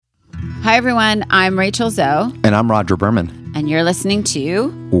Hi, everyone. I'm Rachel Zoe. And I'm Roger Berman. And you're listening to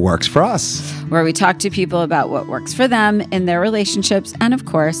Works for Us, where we talk to people about what works for them in their relationships and, of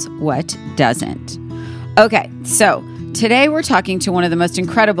course, what doesn't. Okay, so today we're talking to one of the most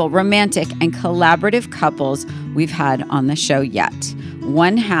incredible romantic and collaborative couples we've had on the show yet.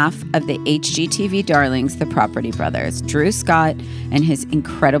 One half of the HGTV darlings, the Property Brothers, Drew Scott and his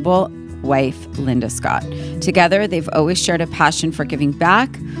incredible wife, Linda Scott. Together, they've always shared a passion for giving back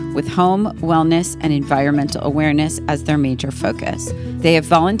with home, wellness, and environmental awareness as their major focus. They have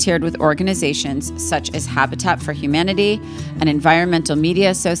volunteered with organizations such as Habitat for Humanity, an environmental media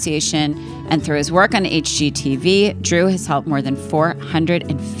association, and through his work on HGTV, Drew has helped more than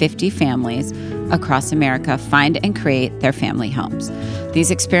 450 families across America find and create their family homes. These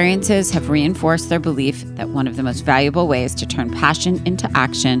experiences have reinforced their belief that one of the most valuable ways to turn passion into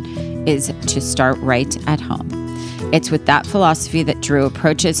action is to start right at home. It's with that philosophy that Drew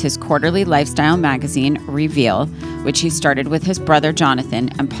approaches his quarterly lifestyle magazine, Reveal, which he started with his brother Jonathan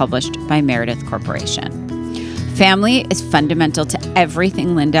and published by Meredith Corporation. Family is fundamental to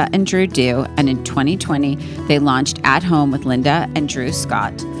everything Linda and Drew do, and in 2020, they launched At Home with Linda and Drew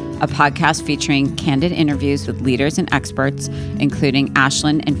Scott, a podcast featuring candid interviews with leaders and experts, including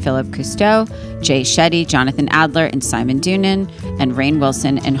Ashlyn and Philip Cousteau, Jay Shetty, Jonathan Adler, and Simon Doonan, and Rainn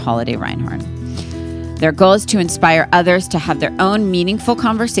Wilson and Holiday Reinhorn. Their goal is to inspire others to have their own meaningful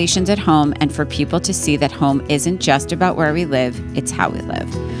conversations at home and for people to see that home isn't just about where we live, it's how we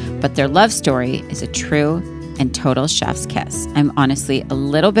live. But their love story is a true and total chef's kiss. I'm honestly a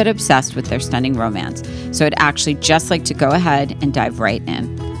little bit obsessed with their stunning romance, so I'd actually just like to go ahead and dive right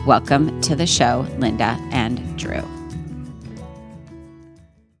in. Welcome to the show, Linda and Drew.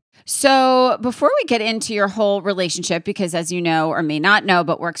 So before we get into your whole relationship, because as you know or may not know,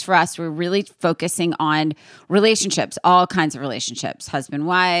 but works for us, we're really focusing on relationships, all kinds of relationships, husband,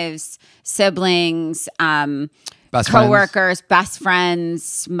 wives, siblings, coworkers, best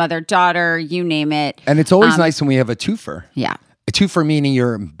friends, mother, daughter, you name it. And it's always nice when we have a twofer. Yeah. A twofer meaning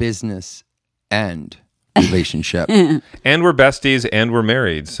you're in business and relationship. And we're besties and we're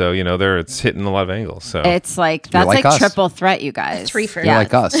married. So, you know, it's hitting a lot of angles. So it's like, that's like triple threat, you guys. Three for You're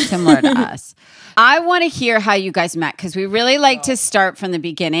like us. Similar to us. I want to hear how you guys met because we really like to start from the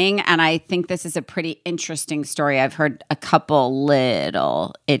beginning. And I think this is a pretty interesting story. I've heard a couple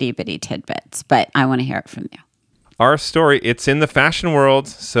little itty bitty tidbits, but I want to hear it from you. Our story, it's in the fashion world.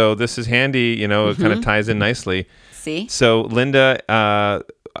 So this is handy, you know, it kind of ties in nicely. See? So Linda,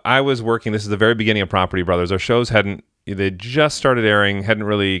 I was working, this is the very beginning of Property Brothers. Our shows they just started airing, hadn't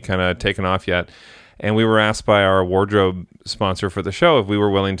really kind of taken off yet. And we were asked by our wardrobe sponsor for the show if we were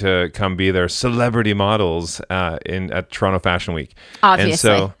willing to come be their celebrity models at Toronto Fashion Week. Obviously. And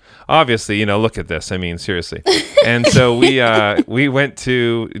so, obviously, you know, look at this. I mean, seriously. And so we went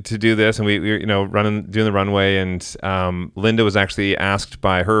to do this, and we you know, doing the runway. And Linda was actually asked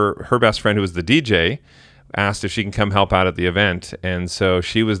by her best friend, who was the DJ, asked if she can come help out at the event. And so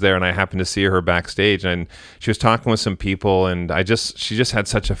she was there, and I happened to see her backstage, and she was talking with some people, and she just had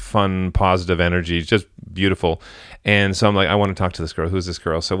such a fun, positive energy, just beautiful. And so I'm like, I want to talk to this girl. Who's this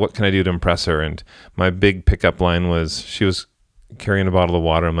girl? So what can I do to impress her? And my big pickup line was, she was carrying a bottle of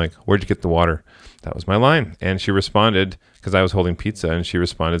water. I'm like, where'd you get the water? That was my line. And she responded, because I was holding pizza, and she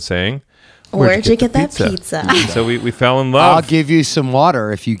responded saying, Where'd you get that pizza? So we fell in love. I'll give you some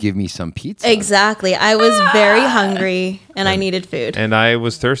water if you give me some pizza. Exactly. I was very hungry and I needed food. And I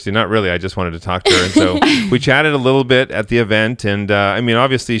was thirsty. Not really. I just wanted to talk to her. And so we chatted a little bit at the event. And I mean,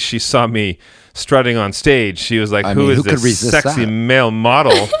 obviously, she saw me strutting on stage. She was like, who is this sexy male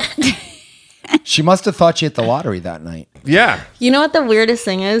model? She must have thought she hit the lottery that night. Yeah. You know what the weirdest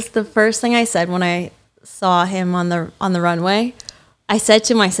thing is? The first thing I said when I saw him on the runway, I said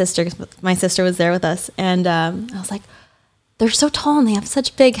to my sister, 'cause my sister was there with us, and I was like, they're so tall and they have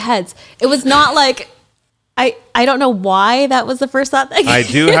such big heads. It was not like, I don't know why that was the first thought. I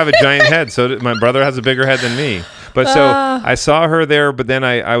do have a giant head. So my brother has a bigger head than me. But so I saw her there, but then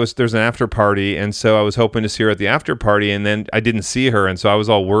there's an after party. And so I was hoping to see her at the after party, and then I didn't see her. And so I was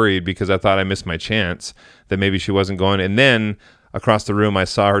all worried because I thought I missed my chance that maybe she wasn't going. And then across the room, I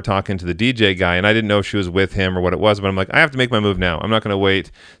saw her talking to the DJ guy, and I didn't know if she was with him or what it was, but I'm like, I have to make my move now. I'm not going to wait.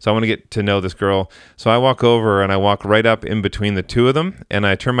 So I want to get to know this girl. So I walk over, and I walk right up in between the two of them, and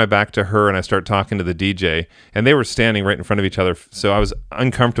I turn my back to her, and I start talking to the DJ, and they were standing right in front of each other. So I was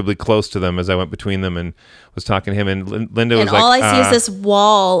uncomfortably close to them as I went between them and was talking to him, and Linda was and like, all I see is this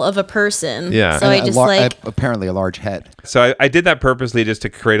wall of a person. Yeah. So I just apparently a large head. So I did that purposely just to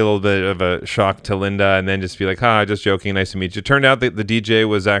create a little bit of a shock to Linda, and then just be like, just joking, nice to meet you. It turned out that the DJ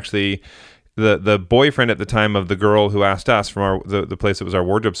was actually the boyfriend at the time of the girl who asked us from the place that was our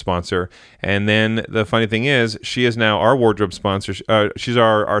wardrobe sponsor. And then the funny thing is, she is now our wardrobe sponsor. She's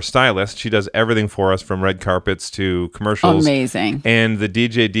our stylist. She does everything for us, from red carpets to commercials. Amazing. And the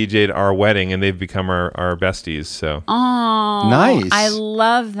DJ'd our wedding, and they've become our besties. So Nice. I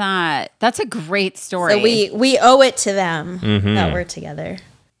love that. That's a great story. So we owe it to them that we're together.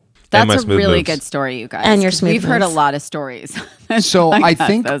 And my That's a smooth really moves. good story, you guys. And your 'cause smooth We've heard a moves. lot of stories. So I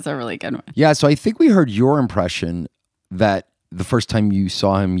think that's a really good one. Yeah, so I think we heard your impression that the first time you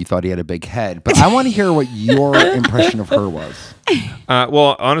saw him, you thought he had a big head. But I want to hear what your impression of her was.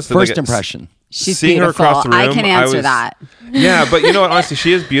 Well, honestly, First like, impression. She's seeing beautiful. her across the room, I can answer was- that. Yeah, but you know what? Honestly,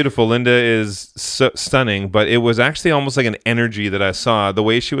 she is beautiful. Linda is so stunning, but it was actually almost like an energy that I saw. The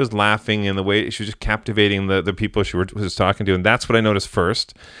way she was laughing and the way she was just captivating the people she was talking to, and that's what I noticed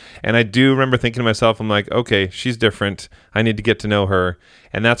first. And I do remember thinking to myself, I'm like, okay, she's different. I need to get to know her.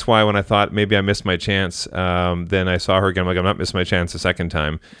 And that's why when I thought maybe I missed my chance, then I saw her again. I'm like, I'm not missing my chance a second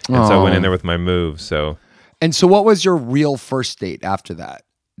time. And so I went in there with my move. So And so what was your real first date after that?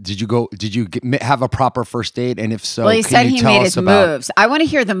 Did you have a proper first date? And if so, Well, he can said you he tell made us his about- moves. I want to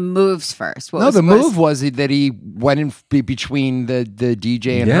hear the moves first. The move was that he went in between the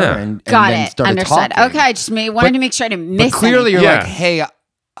DJ and Yeah. her and Got then it. started Understood. talking. Okay, I just wanted But- to make sure I didn't But miss clearly anything. you're Yeah. like, hey,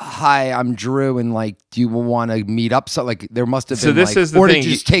 hi, I'm Drew, and like, do you want to meet up? So like, there must have So been this like, is the or thing, did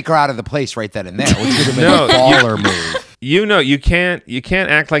you just take her out of the place right then and there, which would have been No, a baller move. you know, you can't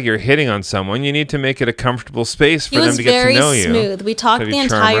act like you're hitting on someone. You need to make it a comfortable space for He them was to get to very know you. smooth. We talked Heavy the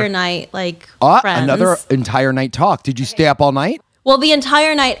charmer. entire night like friends. Another entire night talk. Did you stay up all night? Well, the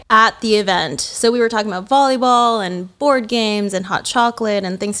entire night at the event. So we were talking about volleyball and board games and hot chocolate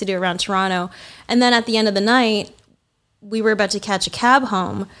and things to do around Toronto. And then at the end of the night, we were about to catch a cab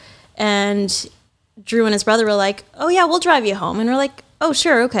home. And Drew and his brother were like, oh, yeah, we'll drive you home. And we're like, oh,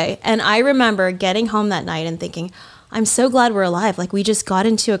 sure, okay. And I remember getting home that night and thinking, I'm so glad we're alive. Like, we just got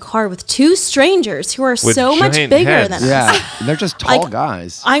into a car with two strangers who are With so much giant bigger heads. than us. Yeah, and they're just tall Like,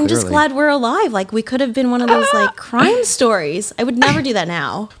 guys. I'm just clearly. glad we're alive. Like, we could have been one of those like crime stories. I would never do that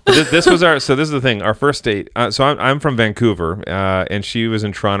now. This was this is the thing, our first date. So I'm from Vancouver, and she was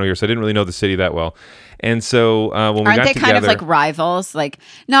in Toronto here, so I didn't really know the city that well. And so when we Aren't got they together, kind of like rivals? Like,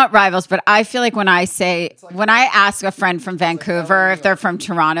 not rivals, but I feel like when I ask a friend from Vancouver if they're from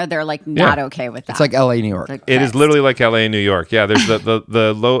Toronto, they're like not okay with that. It's like LA, New York. Like, it is pissed. literally like LA and New York. Yeah, there's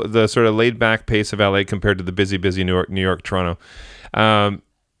the sort of laid back pace of LA compared to the busy New York, Toronto.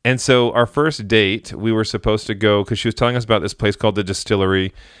 And so our first date, we were supposed to go because she was telling us about this place called the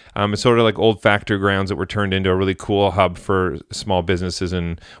Distillery. It's sort of like old factory grounds that were turned into a really cool hub for small businesses.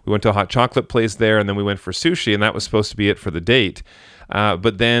 And we went to a hot chocolate place there, and then we went for sushi, and that was supposed to be it for the date.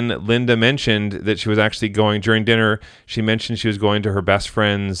 But then Linda mentioned that she was actually going during dinner. She mentioned she was going to her best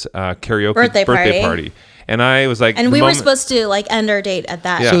friend's karaoke Birthday party. And I was like, And the we were moment- supposed to like end our date at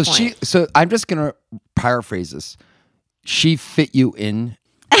that Yeah. point. So I'm just gonna paraphrase this. She fit you in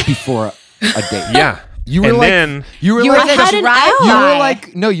before a date. Yeah. You were And like, then- you were You were like, the had an drive-by. you were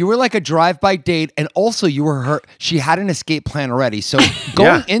like, no, you were like a drive-by date, and also you were her. She had an escape plan already. So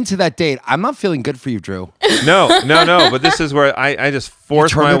going into that date, I'm not feeling good for you, Drew. No. But this is where I just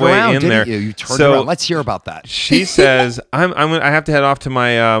forced Turned my it way around, in didn't there. you? You turned So it around. Let's hear about that. she says, I have to head off to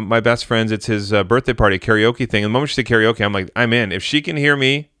my my best friend's. It's his birthday party karaoke thing. And the moment she said karaoke, I'm like, I'm in. If she can hear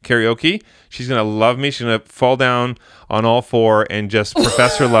me karaoke, she's gonna love me. She's gonna fall down on all four and just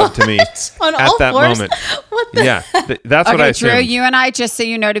profess her love to me On at all that fours? moment. What the? Yeah, that's what I Okay, Drew, assumed. you and I, just so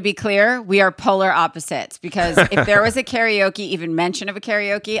you know, to be clear, we are polar opposites because if there was a karaoke, even mention of a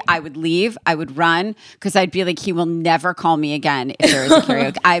karaoke, I would leave, I would run because I'd be like, he will never call me again if there is a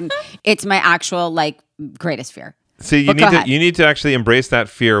karaoke. It's my actual like greatest fear. See, But go ahead. you need to actually embrace that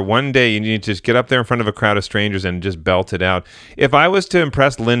fear. One day, you need to just get up there in front of a crowd of strangers and just belt it out. If I was to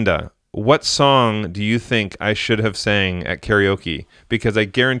impress Linda, what song do you think I should have sang at karaoke? Because I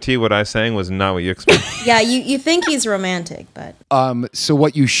guarantee what I sang was not what you expected. Yeah, you think he's romantic, but So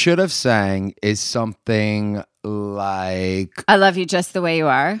what you should have sang is something like, I love you just the way you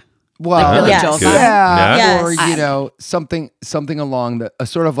are. well, Billy Yes. Joel. Good. yeah, Yes. or you know, something along the a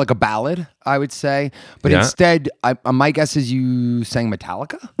sort of like a ballad, I would say. But Yeah. instead, my guess is you sang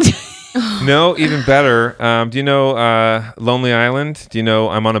Metallica. No, even better. Do you know Lonely Island? Do you know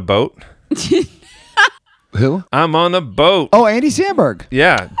I'm on a boat? Who? I'm on a boat. Oh, Andy Samberg.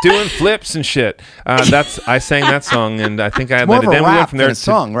 Yeah, doing flips and shit. I sang that song, and I think I had More of landed. a Then we went rap from than there a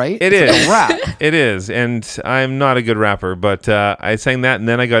song, right? It It's is like a rap. It is, and I'm not a good rapper, but I sang that, and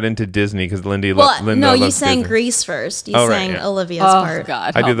then I got into Disney because Linda no, you loves sang Disney. Grease first. You Oh, right, sang yeah. Olivia's Oh part.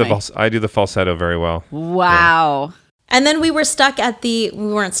 God, I do help me. I do the falsetto very well. Wow. And then we weren't stuck.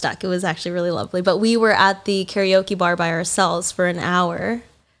 It was actually really lovely, but we were at the karaoke bar by ourselves for an hour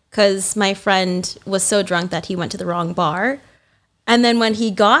because my friend was so drunk that he went to the wrong bar. And then when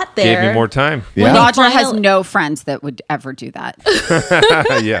he got there, Gave me more time. Yeah. Roger has no friends that would ever do that.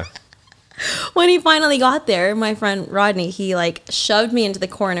 Yeah. when he finally got there, my friend Rodney, he like shoved me into the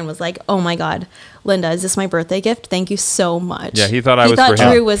corner and was like, "Oh my God, Linda, is this my birthday gift? Thank you so much." Yeah, he thought I was thought for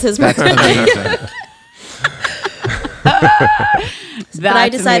him. Drew was his birthday. But I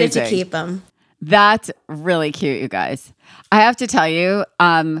decided to keep him. That's really cute, you guys. I have to tell you,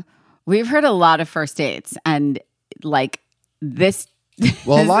 we've heard a lot of first dates, and like this.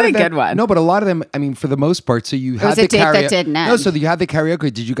 Well, this a lot is of a them, good one. No, but a lot of them. I mean, for the most part, so you had was the a date that karaoke. didn't No, end. so you had the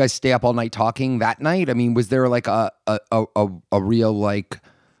karaoke. Did you guys stay up all night talking that night? I mean, was there like a real like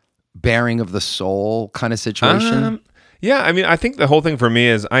bearing of the soul kind of situation? Yeah, I mean, I think the whole thing for me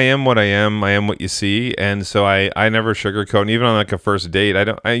is I am what I am. I am what you see, and so I never sugarcoat. And even on like a first date,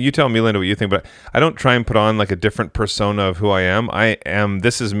 you tell me, Linda, what you think, but I don't try and put on like a different persona of who I am. I am.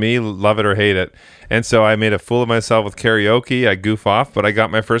 This is me. Love it or hate it. And so I made a fool of myself with karaoke. I goof off, but I got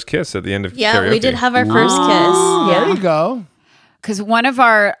my first kiss at the end of karaoke. We did have our first kiss. There you go. Because one of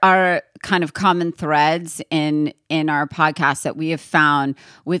our kind of common threads in our podcast that we have found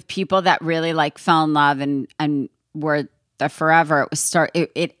with people that really like fell in love and were the forever,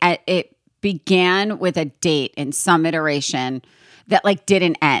 it began with a date in some iteration that like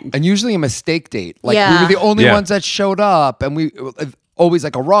didn't end. And usually a mistake date. Like we Yeah. were the only Yeah. ones that showed up, and we always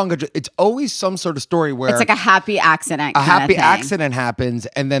like a wrong. It's always some sort of story where It's like a happy accident. a kind happy of thing. accident happens,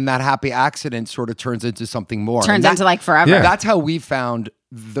 and then that happy accident sort of turns into something more. Turns And that- into like forever. Yeah. That's how we found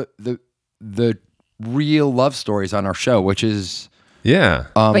the real love stories on our show, which is Yeah.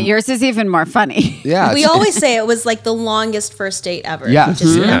 But yours is even more funny. yeah. We it's- always say it was like the longest first date ever. Yes. It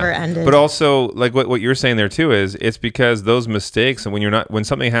just Yeah. never ended. But also, like what you're saying there too is it's because those mistakes, and when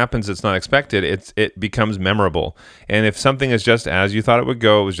something happens that's not expected, it becomes memorable. And if something is just as you thought it would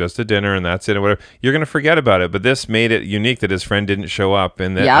go, it was just a dinner and that's it or whatever, you're gonna forget about it. But this made it unique that his friend didn't show up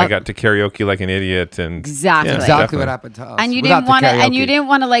and that Yep. I got to karaoke like an idiot and Exactly. yeah, exactly definitely. what happened to us. And you without didn't the want to, and karaoke. you didn't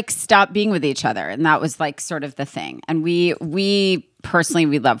want to like stop being with each other, and that was like sort of the thing. And we personally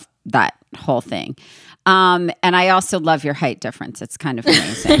we love that whole thing. And I also love your height difference. It's kind of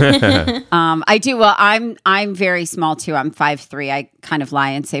amazing. I do. Well, I'm very small too. I'm 5'3". I kind of lie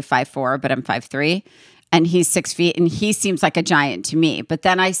and say 5'4", but I'm 5'3", and he's 6 feet, and he seems like a giant to me. But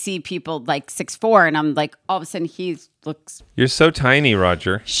then I see people like 6'4", and I'm like, all of a sudden he looks You're so tiny,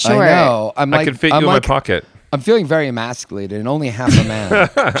 Roger. short. I know. I'm like, I could fit you I'm in like, my pocket. I'm feeling very emasculated and only half a man.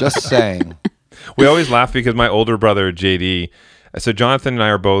 Just saying. We always laugh because my older brother JD. So Jonathan and I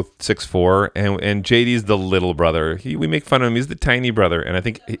are both 6'4", and JD's the little brother. We make fun of him. He's the tiny brother, and I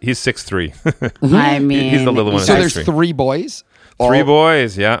think he's 6'3". I mean, He's the little one. So at there's 6'3". 3 boys. Three All-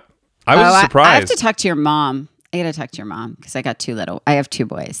 boys. Yeah, I was surprised. I have to talk to your mom. I got to talk to your mom because I have 2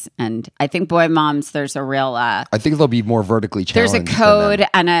 boys, and I think boy moms. There's a real. I think they'll be more vertically There's challenged. a code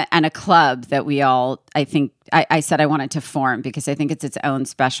and a club that we all. I think I said I wanted to form because I think it's its own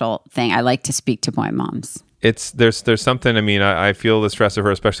special thing. I like to speak to boy moms. There's something. I mean, I feel the stress of her,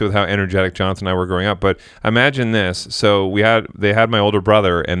 especially with how energetic Jonathan and I were growing up. But imagine this: so they had my older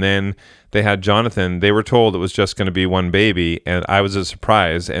brother, and then they had Jonathan. They were told it was just going to be one baby, and I was a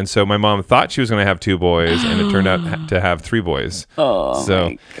surprise. And so my mom thought she was going to have 2 boys, and it turned out to have 3 boys. Oh so,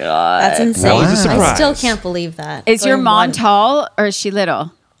 my God, That's insane. was a surprise. I still can't believe that. is your Going mom one- tall or is she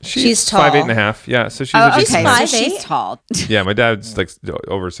little? She's tall. 5'8.5". Yeah, so she's Oh, a decent okay, size. so 5'8". she's tall. Yeah, my dad's like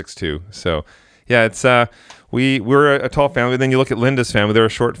over 6'2". So yeah, it's we're a tall family. Then you look at Linda's family; they're a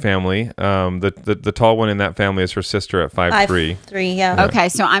short family. The tall one in that family is her sister at 5'3". 5'3", yeah. Okay,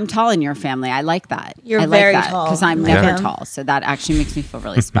 so I'm tall in your family. I like that. You're I like very that, tall. because I'm Yeah. never tall. So that actually makes me feel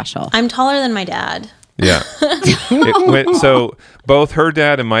really special. I'm taller than my dad. Yeah. So both her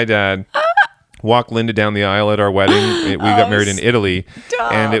dad and my dad walked Linda down the aisle at our wedding. We got married in Italy,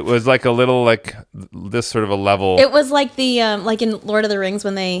 and it was like a little like this sort of a level. It was like the like in Lord of the Rings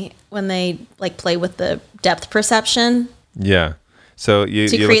when they like play with the depth perception. Yeah. So you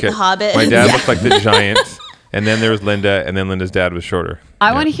To you create look the at, Hobbit. My dad Yeah. looked like the giant, and then there was Linda, and then Linda's dad was shorter.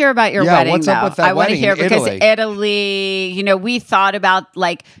 I want to hear about your Yeah, wedding. what's up though. with that I want to wedding hear in because Italy? Italy, we thought about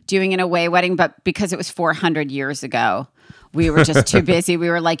like doing an away wedding, but because it was 400 years ago, we were just too busy. We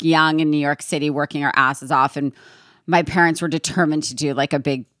were like young in New York City working our asses off. And my parents were determined to do like a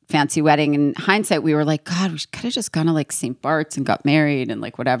big fancy wedding. In hindsight, we were like, God, we could have just gone to like St. Bart's and got married and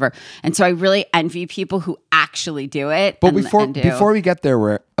like whatever. And so I really envy people who actually do it. But and do. before we get there,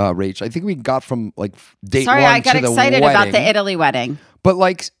 Rach, I think we got from like date Sorry, one I got to the excited about wedding. the Italy wedding. But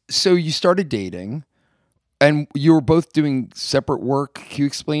like, so you started dating. And you were both doing separate work. Can you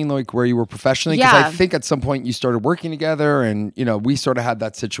explain like where you were professionally? Because Yeah. I think at some point you started working together, and we sort of had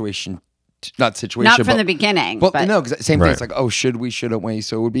that situation. Not from the beginning. But no, because same thing. Right. It's like, oh, should we, shouldn't we?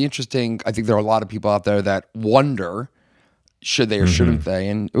 So it would be interesting. I think there are a lot of people out there that wonder, should they or shouldn't they?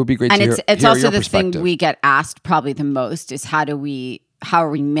 And it would be great And to it's hear also your the thing perspective. we get asked probably the most is how are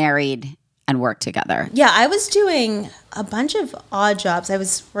we married and work together? Yeah, I was doing a bunch of odd jobs. I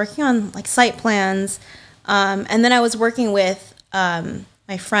was working on like site plans, and then I was working with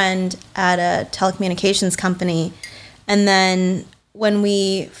my friend at a telecommunications company. And then when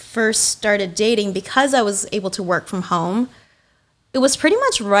we first started dating, because I was able to work from home, it was pretty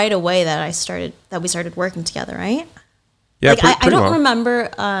much right away that we started working together, right? Yeah, Like I pretty don't well. remember.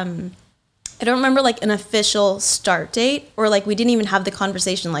 I don't remember like an official start date, or like we didn't even have the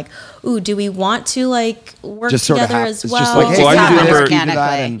conversation like, ooh, do we want to like work Just sort of together as it's well? just like, hey, Well, I can you do remember- this, can you do that,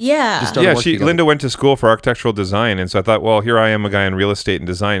 Organically. and Yeah. just started Yeah, working together. Linda went to school for architectural design, and so I thought, well, here I am, a guy in real estate and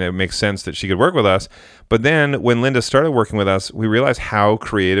design. It makes sense that she could work with us. But then when Linda started working with us, we realized how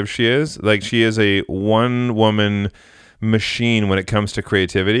creative she is. Like, she is a one-woman machine when it comes to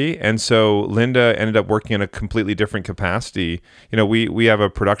creativity. And so Linda ended up working in a completely different capacity. We have a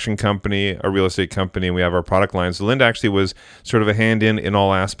production company, a real estate company, and we have our product line. So Linda actually was sort of a hand in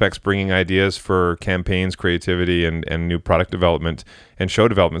all aspects, bringing ideas for campaigns, creativity, and new product development and show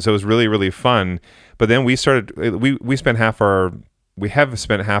development. So it was really, really fun. But then we have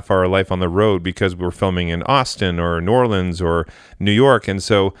spent half our life on the road because we were filming in Austin or New Orleans or New York. And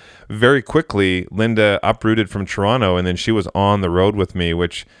so very quickly, Linda uprooted from Toronto, and then she was on the road with me,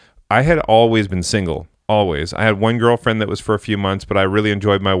 which I had always been single. Always. I had one girlfriend that was for a few months, but I really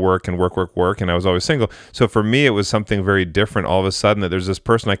enjoyed my work, and and I was always single. So for me, it was something very different all of a sudden that there's this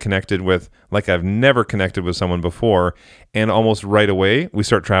person I connected with like I've never connected with someone before. And almost right away, we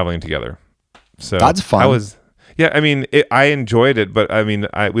start traveling together. So That's fun. I enjoyed it, but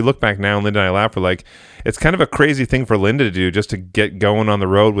we look back now, and Linda and I laugh. We're like, it's kind of a crazy thing for Linda to do, just to get going on the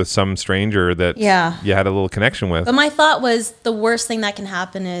road with some stranger that you had a little connection with. But my thought was the worst thing that can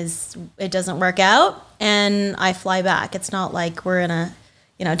happen is it doesn't work out and I fly back. It's not like we're in a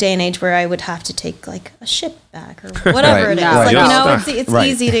day and age where I would have to take like a ship back or whatever Right. it is. No, Like, no. it's Right.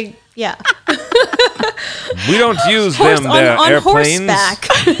 easy to We don't use Horse- them, on the airplanes.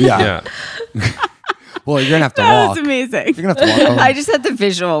 horseback. Yeah. Yeah. Well, you're gonna have to That walk. was amazing. You're gonna have to walk home. I just had the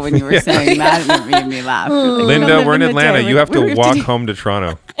visual when you were saying that, and it made me laugh. Linda, we're in Atlanta. You have to walk home to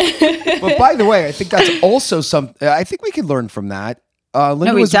Toronto. But by the way, I think that's also I think we could learn from that.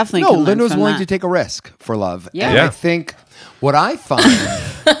 Linda we was, definitely can learn Linda was from willing that. to take a risk for love. Yeah. And Yeah. I think what I find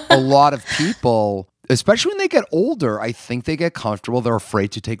a lot of people, especially when they get older, I think they get comfortable. They're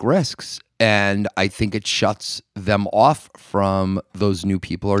afraid to take risks. And I think it shuts them off from those new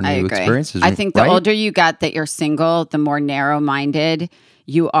people or I new agree. experiences. I think the right? older you get that you're single, the more narrow-minded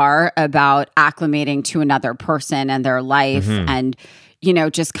you are about acclimating to another person and their life and,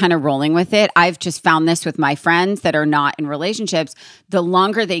 just kind of rolling with it. I've just found this with my friends that are not in relationships. The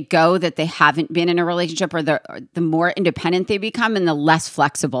longer they go that they haven't been in a relationship, or the more independent they become and the less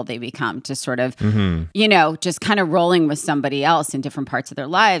flexible they become to sort of, just kind of rolling with somebody else in different parts of their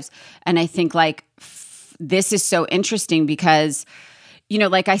lives. And I think this is so interesting because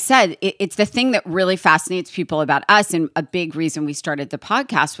like I said, it's the thing that really fascinates people about us. And a big reason we started the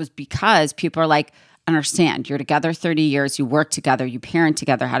podcast was because people are like, understand, you're together 30 years, you work together, you parent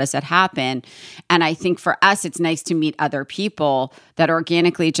together. How does that happen? And I think for us, it's nice to meet other people that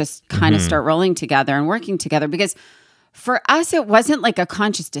organically just kind of start rolling together and working together. Because for us, it wasn't like a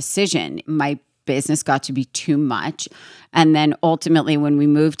conscious decision. My business got to be too much. And then ultimately, when we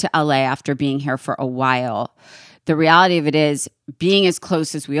moved to LA after being here for a while, the reality of it is, being as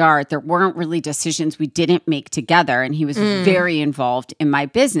close as we are, there weren't really decisions we didn't make together. And he was very involved in my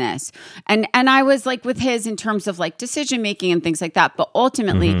business. And I was like with his in terms of like decision making and things like that. But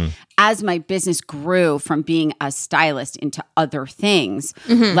ultimately, as my business grew from being a stylist into other things,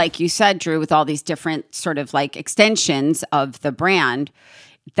 like you said, Drew, with all these different sort of like extensions of the brand,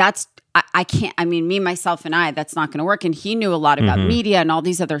 I can't, me, myself, and I, that's not going to work. And he knew a lot about media and all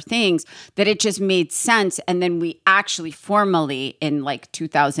these other things that it just made sense. And then we actually formally in like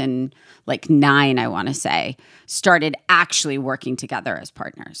 2009, I want to say, started actually working together as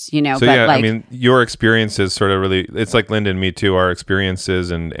partners, So but your experiences sort of really, it's like Linda and me too, our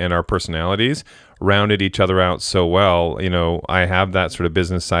experiences and our personalities rounded each other out so well. You know, I have that sort of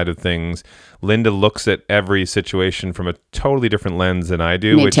business side of things. Linda looks at every situation from a totally different lens than I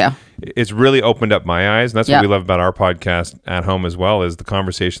do, Me which too. it's really opened up my eyes. And that's Yep. what we love about our podcast at home as well, is the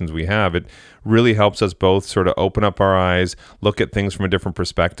conversations we have. It really helps us both sort of open up our eyes, look at things from a different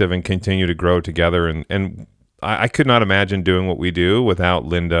perspective, and continue to grow together. And I could not imagine doing what we do without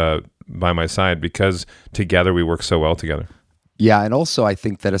Linda by my side, because together we work so well together. Yeah, and also I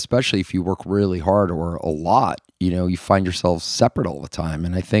think that especially if you work really hard or a lot, you know, you find yourselves separate all the time.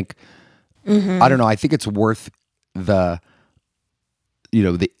 And I think, I don't know, I think it's worth the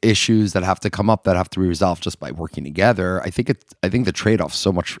issues that have to come up that have to be resolved just by working together. I think the trade-off's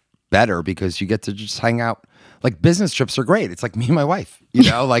so much better because you get to just hang out. Like business trips are great. It's like me and my wife, you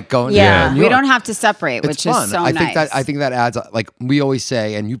know, like going Yeah. to New We York. don't have to separate, It's which fun. is so I nice. think that adds, like we always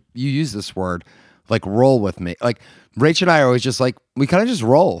say, and you use this word, like roll with me. Like Rach and I are always just like, we kind of just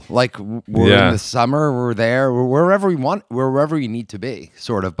roll. Like we're in the summer, we're there, we're wherever we want, wherever we need to be,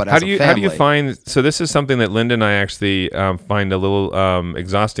 sort of. But How as do a you family, find? So this is something that Linda and I actually find a little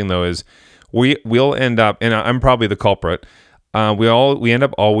exhausting, though. Is we'll end up, and I'm probably the culprit. We end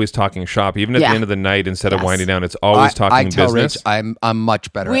up always talking shop, even at the Yeah. end of the night. Instead of Yes. winding down, it's always talking I tell business. Rach, I'm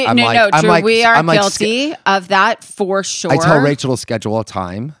much better. We, I'm no, like, no, I'm Drew, like, we are I'm like, guilty of that for sure. I tell Rachel to schedule a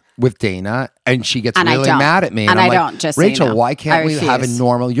time with Dana, and she gets And I really don't. mad at me. And I'm I like, don't, just so you Rachel, know. why can't I we have a refuse.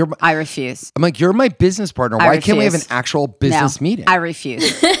 normal? I refuse. I'm like, you're my business partner. I Why can't we have an refuse. actual business No, meeting? I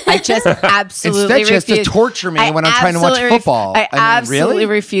refuse. I just absolutely Instead, she has refuse. to torture me when I'm trying to watch absolutely football. I I mean, absolutely really?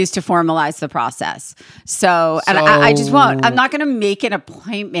 refuse to formalize the process. And I just won't. I'm not going to make an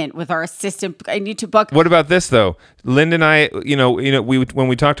appointment with our assistant. I need to book. What about this though? Linda and I, when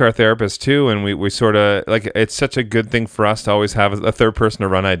we talk to our therapist too, and we sort of like, it's such a good thing for us to always have a third person to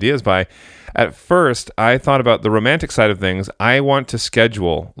run ideas by. At first, I thought about the romantic side of things. I want to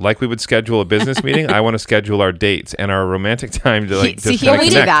schedule, like we would schedule a business meeting. I want to schedule our dates and our romantic time to like. He just kinda would do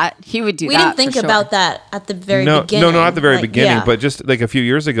connect. that. He would do We that. didn't think for sure. about that at the very No, beginning. not the very Like, beginning, yeah. but just like a few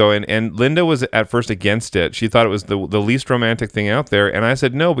years ago. And Linda was at first against it. She thought it was the least romantic thing out there. And I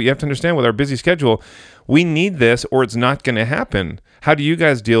said, no, but you have to understand, with our busy schedule, we need this or it's not going to happen. How do you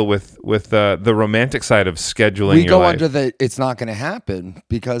guys deal with the romantic side of scheduling We your go life? under the it's not going to happen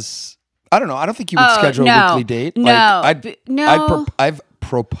because I don't know. I don't think you would schedule no. a weekly date. No. Like, I've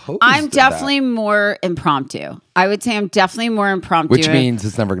proposed. I'm that, definitely more impromptu. I would say I'm definitely more impromptu. which means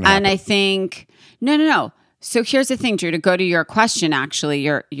it's never going to happen. And I think no. So here's the thing, Drew. To go to your question, actually,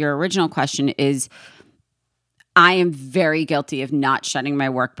 your original question is, I am very guilty of not shutting my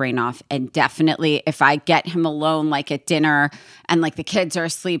work brain off. And definitely, if I get him alone, like at dinner, and like the kids are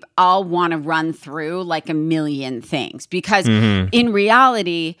asleep, I'll want to run through like a million things because in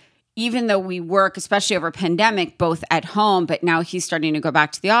reality, even though we work, especially over pandemic, both at home, but now he's starting to go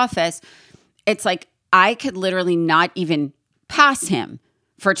back to the office, it's like I could literally not even pass him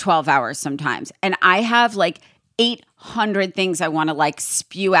for 12 hours sometimes. And I have like 800 things I want to like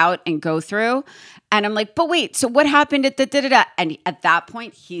spew out and go through. And I'm like, but wait, so what happened at the da-da-da? And at that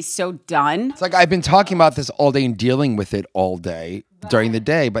point, he's so done. It's like I've been talking about this all day and dealing with it all day during the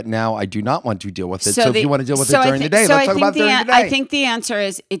day, but now I do not want to deal with it. So if you want to deal with it during the day, let's talk about it during the day. I think the answer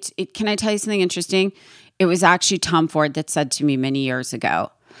is, can I tell you something interesting? It was actually Tom Ford that said to me many years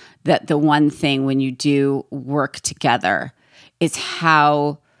ago that the one thing when you do work together is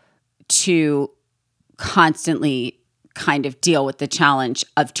how to constantly kind of deal with the challenge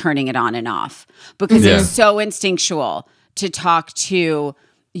of turning it on and off, because it's so instinctual to talk to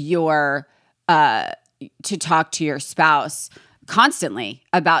your spouse constantly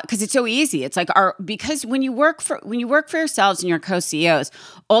about, because it's so easy. It's like because when you work for yourselves and you're co-CEOs,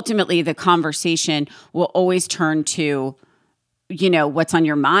 ultimately the conversation will always turn to, what's on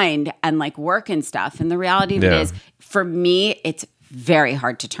your mind and like work and stuff. And the reality of it is, for me, it's very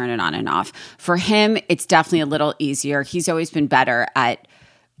hard to turn it on and off. For him, it's definitely a little easier. He's always been better at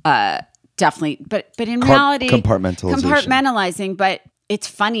definitely, but in reality, compartmentalizing. But it's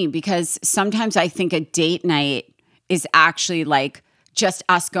funny because sometimes I think a date night is actually like just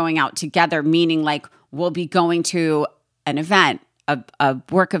us going out together, meaning like we'll be going to an event, a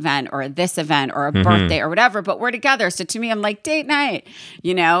work event or this event or a birthday or whatever, but we're together. So to me, I'm like, date night,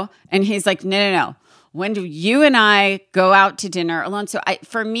 and he's like, no. When do you and I go out to dinner alone? So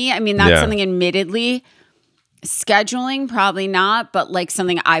for me, that's something admittedly, scheduling, probably not, but like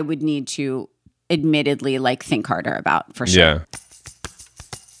something I would need to admittedly like think harder about for sure. Yeah.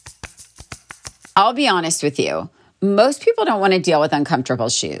 I'll be honest with you. Most people don't want to deal with uncomfortable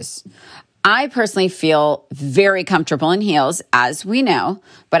shoes. I personally feel very comfortable in heels, as we know,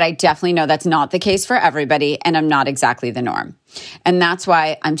 but I definitely know that's not the case for everybody, and I'm not exactly the norm. And that's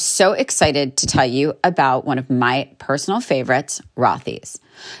why I'm so excited to tell you about one of my personal favorites, Rothy's.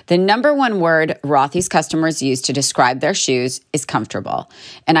 The number one word Rothy's customers use to describe their shoes is comfortable,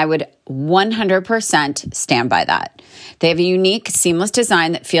 and I would 100% stand by that. They have a unique, seamless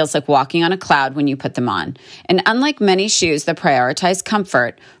design that feels like walking on a cloud when you put them on. And unlike many shoes that prioritize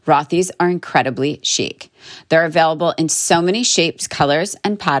comfort, Rothy's are incredibly chic. They're available in so many shapes, colors,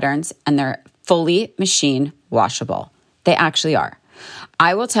 and patterns, and they're fully machine washable. They actually are.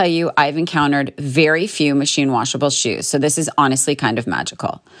 I will tell you, I've encountered very few machine washable shoes, so this is honestly kind of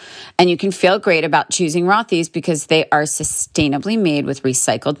magical. And you can feel great about choosing Rothy's because they are sustainably made with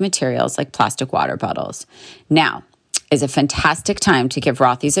recycled materials like plastic water bottles. Now is a fantastic time to give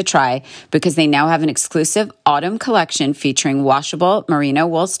Rothy's a try because they now have an exclusive autumn collection featuring washable merino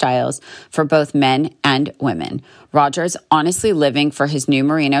wool styles for both men and women. Roger's honestly living for his new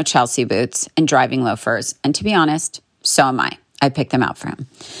merino Chelsea boots and driving loafers, and to be honest, so am I. I picked them out for him.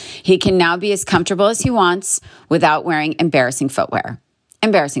 He can now be as comfortable as he wants without wearing embarrassing footwear.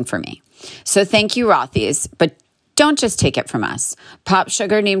 Embarrassing for me. So thank you, Rothy's, but don't just take it from us. Pop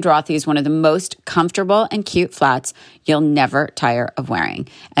Sugar named Rothy's one of the most comfortable and cute flats you'll never tire of wearing.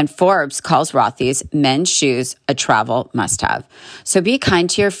 And Forbes calls Rothy's men's shoes a travel must-have. So be kind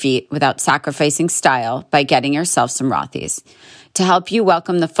to your feet without sacrificing style by getting yourself some Rothy's. To help you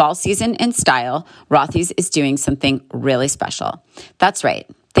welcome the fall season in style, Rothy's is doing something really special. That's right.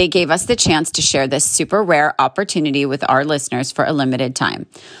 They gave us the chance to share this super rare opportunity with our listeners for a limited time.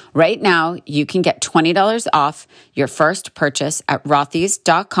 Right now, you can get $20 off your first purchase at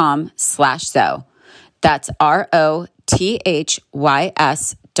rothys.com/Zoe. That's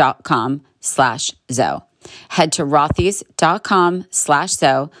ROTHYS.com/Zoe. Head to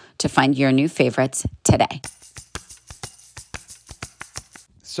rothys.com/Zoe to find your new favorites today.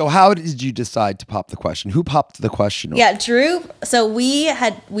 So how did you decide to pop the question? Who popped the question? Yeah, Drew. So we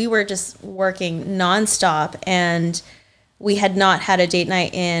were just working nonstop, and we had not had a date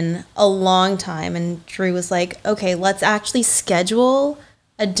night in a long time. And Drew was like, okay, let's actually schedule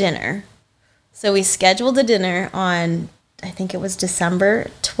a dinner. So we scheduled a dinner on, I think it was December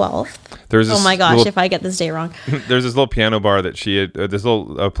 12th. Oh my gosh, if I get this day wrong. There's this little piano bar that she had, this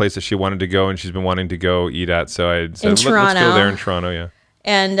little place that she wanted to go, and she's been wanting to go eat at. So I said, let's go there in Toronto, yeah.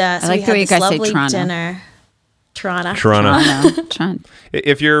 And so like we had this lovely Toronto. dinner. Toronto. Toronto.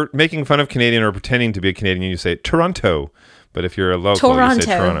 If you're making fun of Canadian or pretending to be a Canadian, you say Toronto. But if you're a local, you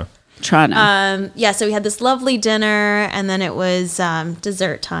say Toronto. Toronto. Yeah, so we had this lovely dinner, and then it was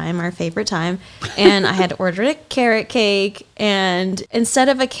dessert time, our favorite time. And I had ordered a carrot cake, and instead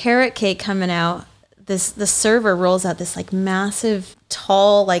of a carrot cake coming out, the server rolls out this like massive,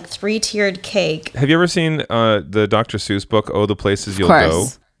 tall, like 3-tiered cake. Have you ever seen the Dr. Seuss book, Oh, the Places You'll Go?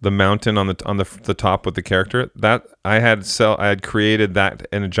 The mountain on the top with the character? That I had created that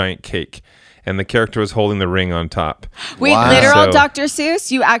in a giant cake. And the character was holding the ring on top. Wait, wow. literal So, Dr.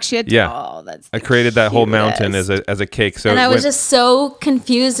 Seuss? You actually had to, yeah. Oh, that's I created that whole mountain as a cake. So and I was just so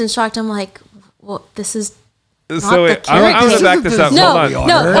confused and shocked. I'm like, well, this is not so the I'm carrot going to back this up. No, Hold on.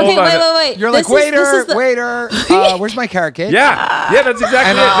 no, okay, wait. You're This like, is the- waiter, where's my carrot cake? Yeah, that's exactly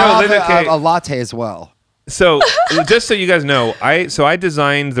And it. No, I'll Linda have Kay. a latte as well. So just so you guys know, I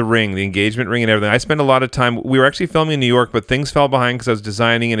designed the ring, the engagement ring and everything. I spent a lot of time. We were actually filming in New York, but things fell behind because I was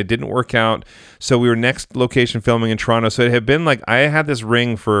designing and it didn't work out. So we were next location filming in Toronto. So it had been like, I had this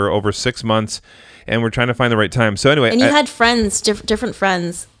ring for over 6 months and we're trying to find the right time. So anyway. And you had friends, different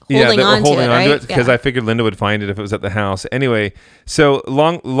friends That were holding on right? to it because I figured Linda would find it if it was at the house. Anyway, so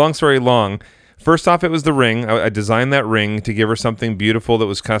long story long. First off, it was the ring. I designed that ring to give her something beautiful that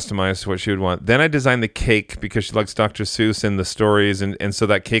was customized to what she would want. Then I designed the cake because she likes Dr. Seuss and the stories, and so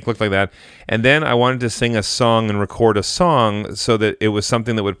that cake looked like that. And then I wanted to sing a song and record a song so that it was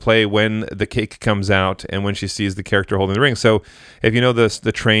something that would play when the cake comes out and when she sees the character holding the ring. So if you know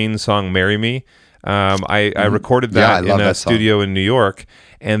the Train song "Marry Me," I recorded that in a studio in New York.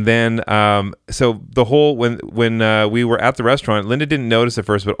 And then, so the whole, when we were at the restaurant, Linda didn't notice at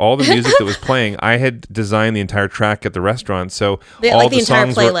first, but all the music that was playing, I had designed the entire track at the restaurant. So all the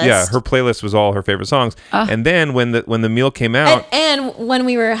songs were, her playlist was all her favorite songs. And then when the meal came out. And when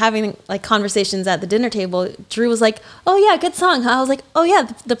we were having like conversations at the dinner table, Drew was like, oh yeah, good song. I was like, oh yeah,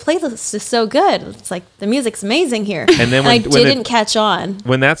 the playlist is so good. It's like, the music's amazing here. And then I didn't catch on.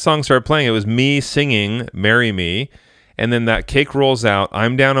 When that song started playing, it was me singing "Marry Me." And then that cake rolls out.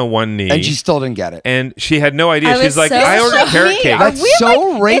 I'm down on one knee. And she still didn't get it. And she had no idea. She's like, so I ordered carrot cake. That's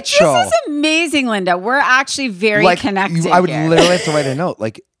so Rachel. This is amazing, Linda. We're actually very connected I would here. literally have to write a note.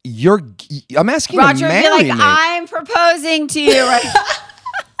 Like, I'm asking Roger to would marry be like, me. I'm proposing to you right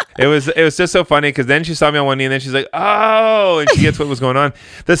It was just so funny because then she saw me on one knee and then she's like, oh, and she gets what was going on.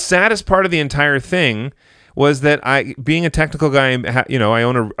 The saddest part of the entire thing was that being a technical guy, I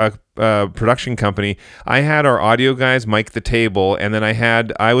own a production company. I had our audio guys mic the table, and then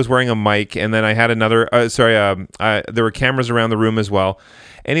I was wearing a mic, and then I had another. There were cameras around the room as well.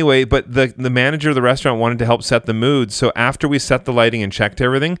 Anyway, but the manager of the restaurant wanted to help set the mood. So after we set the lighting and checked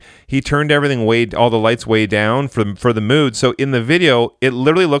everything, he turned everything all the lights way down for the mood. So in the video, it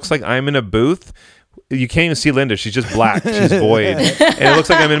literally looks like I'm in a booth. You can't even see Linda. She's just black. She's void. And it looks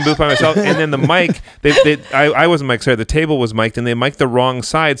like I'm in a booth by myself. And then the mic, I wasn't mic'd, sorry, the table was mic'd, and they mic'd the wrong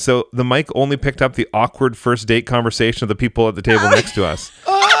side. So the mic only picked up the awkward first date conversation of the people at the table next to us.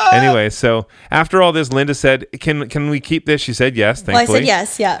 Anyway, so after all this, Linda said, can we keep this? She said yes, thankfully. Well, I said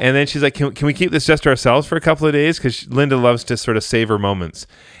yes, yeah. And then she's like, can we keep this just to ourselves for a couple of days? Because Linda loves to sort of savor moments.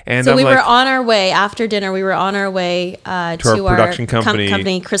 And so I'm we like, were on our way after dinner. We were on our way to our production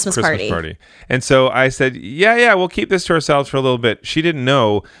company Christmas party. And so I said, yeah, we'll keep this to ourselves for a little bit. She didn't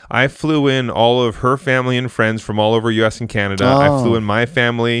know I flew in all of her family and friends from all over U.S. and Canada. I flew in my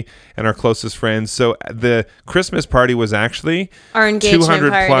family and our closest friends. So the Christmas party was actually our engagement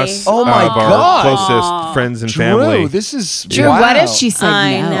 200 party. plus Oh my of God. our closest friends and Drew, family. this is Drew, wow. what if she said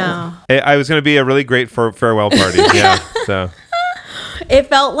I no? know. I was going to be a really great farewell party. Yeah. So It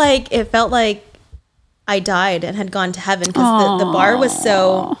felt like I died and had gone to heaven because the bar was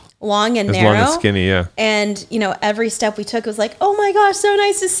so long and as narrow. long and skinny, yeah. And, every step we took was like, oh my gosh, so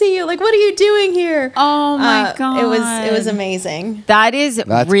nice to see you. Like, what are you doing here? Oh my God. It was amazing.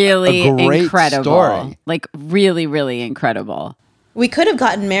 That's really a great incredible. story. Like really, really incredible. We could have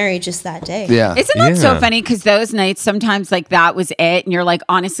gotten married just that day. Yeah. Isn't that so Yeah. funny? Because those nights, sometimes like that was it. And you're like,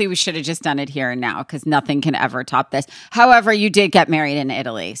 honestly, we should have just done it here and now because nothing can ever top this. However, you did get married in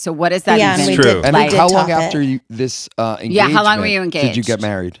Italy. So what does that Yeah, even and we True. did. And we did how long top it. after this engagement? how long were you Did you engaged? get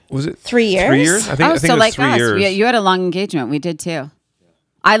married? Was it 3 years? 3 years? I think Oh, it so was like 3 us. years. You had a long engagement. We did too.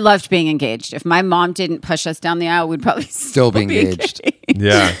 I loved being engaged. If my mom didn't push us down the aisle, we'd probably still be engaged.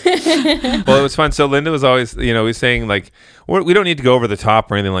 Yeah. Well, it was fun. So Linda was always, was saying like, we don't need to go over the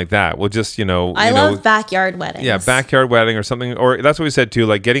top or anything like that. We'll just, I love backyard weddings. Yeah, backyard wedding or something. Or that's what we said too,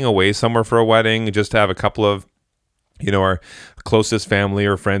 like getting away somewhere for a wedding, just to have a couple of, our closest family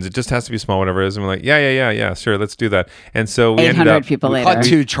or friends. It just has to be small, whatever it is. And we're like, yeah, sure, let's do that. And so we ended 800 up, people later. Cut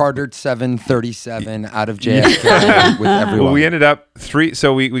to chartered 737 out of JFK with everyone. well, we ended up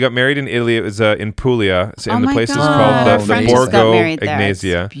so we got married in Italy. It was in Puglia. Oh And the my place is God. called Our the friend just got Borgo married there.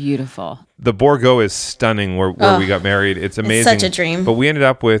 Ignacia. It's beautiful. The Borgo is stunning where we got married. It's amazing. such a dream. But we ended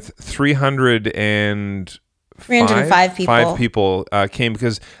up with 305 people. Five people came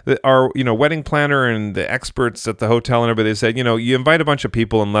because our wedding planner and the experts at the hotel and everybody said, you invite a bunch of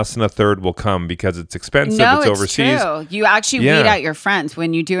people and less than a third will come because it's expensive. No, it's it's overseas. true. You actually weed out your friends.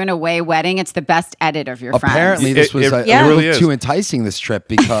 When you do an away wedding, it's the best edit of your Apparently, friends. this was a really little is. too enticing, this trip,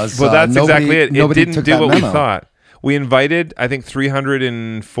 because Well, that's nobody, exactly it. It nobody didn't took do that what memo. we thought. We invited, I think,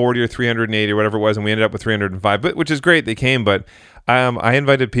 340 or 380 or whatever it was, and we ended up with 305, which is great. They came, but I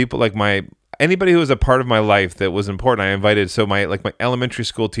invited people like anybody who was a part of my life that was important. I invited my elementary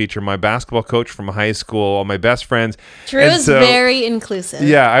school teacher, my basketball coach from high school, all my best friends. Drew is very inclusive.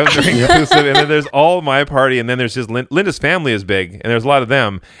 Yeah, I was very inclusive. And then there's all my party, and then there's just Linda's family is big, and there's a lot of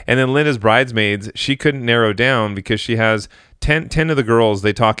them. And then Linda's bridesmaids, she couldn't narrow down because she has 10 of the girls,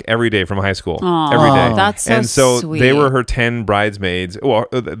 they talk every day from high school. Every day. That's so and so sweet. they were her 10 bridesmaids. Well,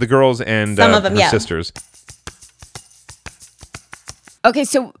 the girls and Some of them, her sisters. Okay,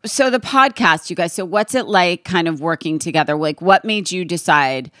 so the podcast, you guys. So what's it like, kind of working together? Like, what made you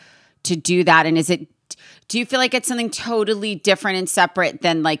decide to do that? And do you feel like it's something totally different and separate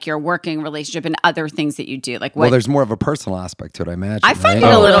than like your working relationship and other things that you do? Like, what? Well, there's more of a personal aspect to it, I imagine. I find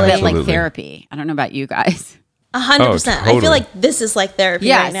right? it a little bit absolutely. like therapy. I don't know about you guys. 100%. I totally. feel like this is like therapy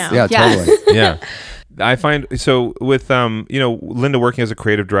Yes. right now. Yeah, Yes. totally. Yeah. I find so with Linda working as a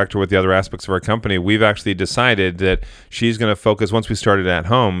creative director with the other aspects of our company, we've actually decided that she's going to focus, once we started At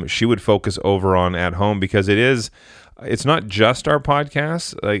Home, she would focus over on At Home because it's not just our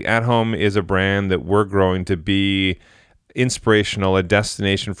podcast. Like At Home is a brand that we're growing to be inspirational, a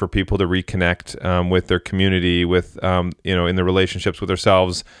destination for people to reconnect with their community, with in their relationships with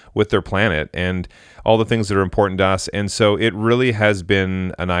themselves, with their planet, and all the things that are important to us. And so it really has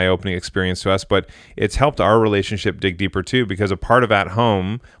been an eye-opening experience to us, but it's helped our relationship dig deeper too, because a part of At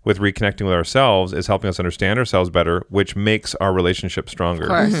Home with reconnecting with ourselves is helping us understand ourselves better, which makes our relationship stronger. Of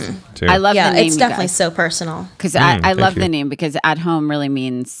course. Too. I love Yeah, the name. it's you definitely guys. so personal. Because I thank love you. the name because At Home really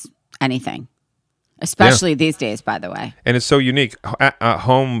means anything. especially these days, by the way. And it's so unique.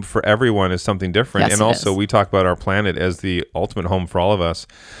 Home for everyone is something different. Yes, and it also, is. we talk about our planet as the ultimate home for all of us.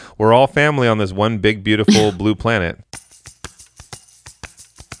 We're all family on this one big, beautiful blue planet.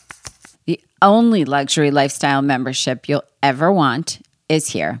 The only luxury lifestyle membership you'll ever want is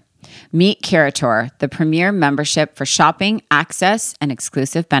here. Meet Curator, the premier membership for shopping, access, and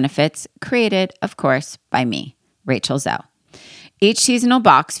exclusive benefits, created, of course, by me, Rachel Zoe. Each seasonal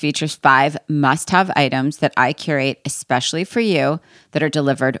box features 5 must-have items that I curate especially for you that are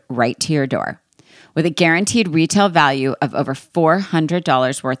delivered right to your door. With a guaranteed retail value of over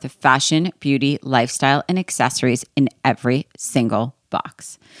 $400 worth of fashion, beauty, lifestyle, and accessories in every single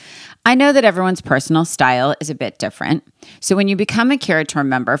box. I know that everyone's personal style is a bit different. So when you become a Curator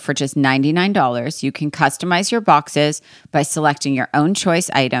member for just $99, you can customize your boxes by selecting your own choice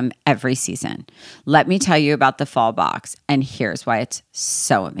item every season. Let me tell you about the fall box, and here's why it's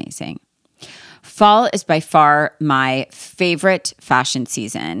so amazing. Fall is by far my favorite fashion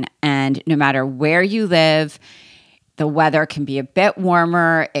season, and no matter where you live, the weather can be a bit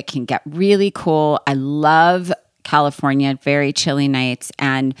warmer. It can get really cool. I love California, very chilly nights,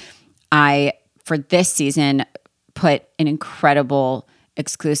 and I, for this season, put an incredible,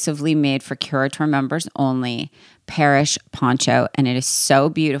 exclusively made for Curator members only, Parish poncho, and it is so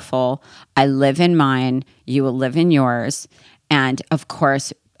beautiful. I live in mine. You will live in yours. And, of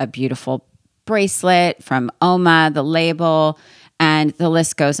course, a beautiful bracelet from Oma, the label, and the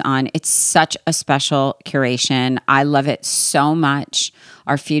list goes on. It's such a special curation. I love it so much.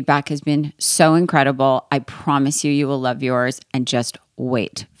 Our feedback has been so incredible. I promise you, you will love yours, and just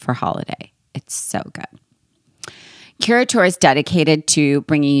wait for holiday. It's so good. Curator is dedicated to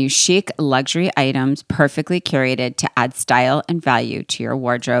bringing you chic luxury items perfectly curated to add style and value to your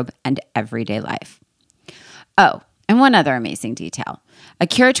wardrobe and everyday life. Oh, and one other amazing detail. A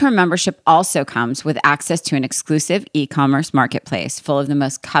Curator membership also comes with access to an exclusive e-commerce marketplace full of the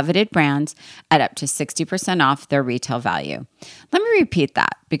most coveted brands at up to 60% off their retail value. Let me repeat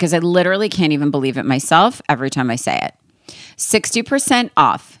that because I literally can't even believe it myself every time I say it. 60%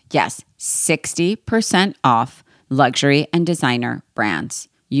 off. Yes, 60% off luxury and designer brands.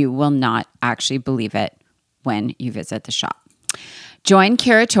 You will not actually believe it when you visit the shop. Join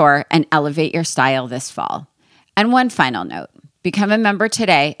Curator and elevate your style this fall. And one final note. Become a member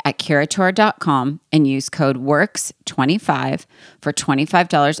today at Curator.com and use code WORKS25 for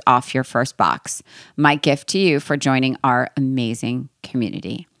 $25 off your first box. My gift to you for joining our amazing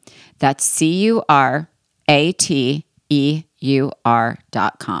community. That's CuraTeur.com.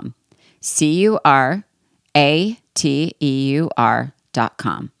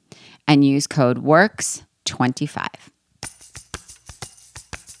 CuraTeur.com. And use code WORKS25.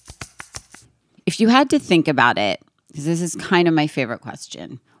 If you had to think about it, because this is kind of my favorite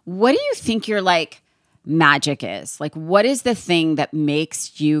question, what do you think your magic is? What is the thing that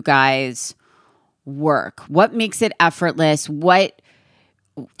makes you guys work? What makes it effortless?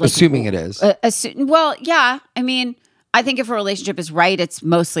 Assuming it is. Well, yeah. I mean, I think if a relationship is right, it's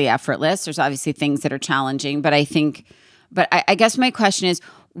mostly effortless. There's obviously things that are challenging, but I guess my question is,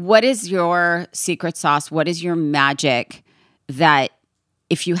 what is your secret sauce? What is your magic that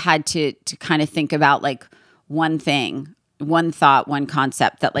if you had to kind of think about one thing, one thought, one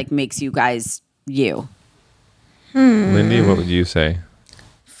concept that makes you guys you? Lindy, what would you say?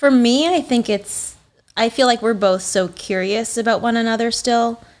 For me, I feel like we're both so curious about one another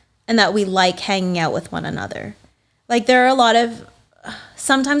still, and that we like hanging out with one another. There are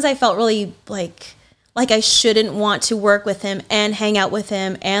sometimes I felt really like I shouldn't want to work with him and hang out with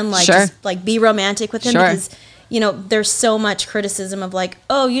him and Sure. just be romantic with him Sure. because there's so much criticism of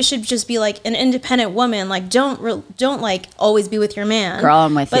oh, you should just be an independent woman. Don't always be with your man. Girl,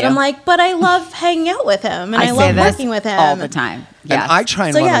 I'm with you. But I'm but I love hanging out with him and I say love this working with him all the time. Yes. And I try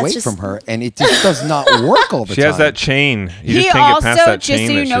and So, run yeah, it's away just- from her, and it just does not work all the She time. has that chain. You He just can't also, get past that just chain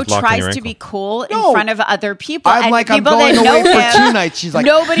so you that know, she's locking your tries to ankle. be cool in No. front of other people. I'm and I'm people going that know away for him, 2 nights. She's like,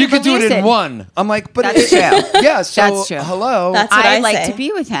 nobody you could do it believes in it. one. I'm like, but That's true. Yeah, so That's true. hello. That's what I I like say. to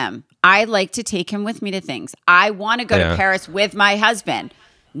be with him. I like to take him with me to things. I want to go Yeah. to Paris with my husband,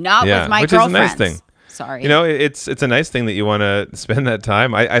 not Yeah, with my which girlfriends. is a nice thing. Sorry. It's a nice thing that you want to spend that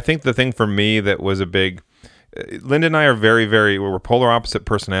time. I think the thing for me that was a big, Linda and I are we're polar opposite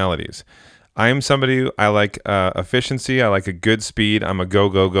personalities. I'm somebody, I like efficiency. I like a good speed. I'm a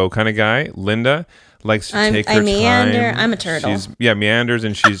go kind of guy. Linda likes to take her I meander. time. I'm a turtle. Meanders,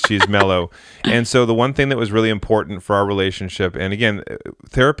 and she's mellow. And so the one thing that was really important for our relationship, and again,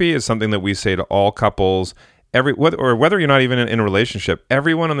 therapy is something that we say to all couples, whether you're not even in a relationship,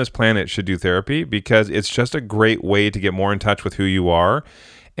 everyone on this planet should do therapy because it's just a great way to get more in touch with who you are.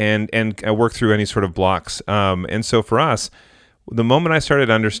 and work through any sort of blocks. And so for us, the moment I started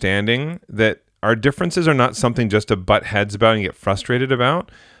understanding that our differences are not something just to butt heads about and get frustrated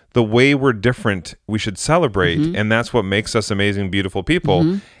about, the way we're different, we should celebrate. And that's what makes us amazing, beautiful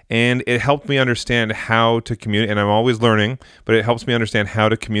people. And it helped me understand how to communicate. And I'm always learning, but it helps me understand how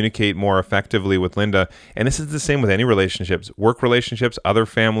to communicate more effectively with Linda. And this is the same with any relationships, work relationships, other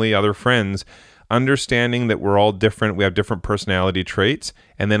family, other friends. Understanding that we're all different, we have different personality traits,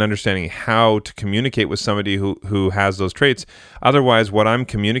 and then understanding how to communicate with somebody who has those traits. Otherwise, what I'm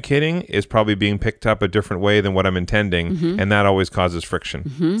communicating is probably being picked up a different way than what I'm intending, and that always causes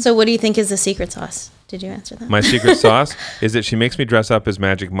friction. So what do you think is the secret sauce? Did you answer that? My secret sauce is that she makes me dress up as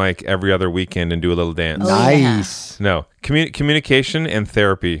Magic Mike every other weekend and do a little dance. Nice. No, communication and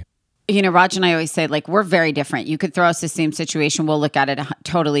therapy. You know, Raj and I always say, like, we're very different. You could throw us the same situation. We'll look at it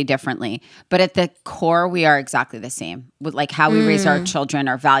totally differently. But at the core, we are exactly the same with like how we raise our children,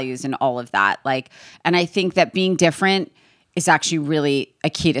 our values, and all of that. Like, and I think that being different is actually really a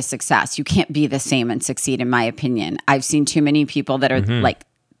key to success. You can't be the same and succeed, in my opinion. I've seen too many people that are like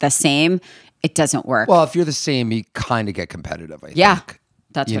the same. It doesn't work. Well, if you're the same, you kind of get competitive, I think. Yeah.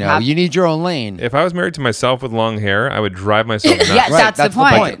 That's You what know, happens. you need your own lane. If I was married to myself with long hair, I would drive myself nuts. Yeah, Right, that's that's the the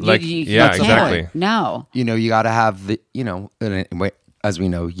point. point. Like, You yeah, can't. exactly. No. You know, you got to have the, you know, as we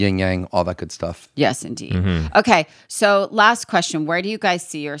know, yin yang, all that good stuff. Yes, indeed. Okay, so last question. Where do you guys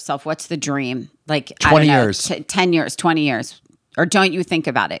see yourself? What's the dream? Like, 20 I don't know, years. 10 years, 20 years. Or don't you think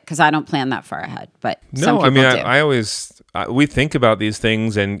about it? Because I don't plan that far ahead. But some No, I people mean, do. I always, we think about these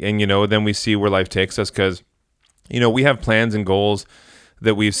things and, you know, then we see where life takes us because, you know, we have plans and goals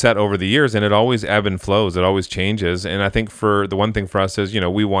that we've set over the years and it always ebb and flows. It always changes. And I think for the one thing for us is, you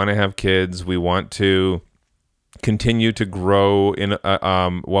know, we want to have kids. We want to continue to grow in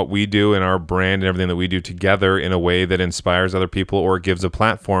what we do in our brand and everything that we do together in a way that inspires other people or gives a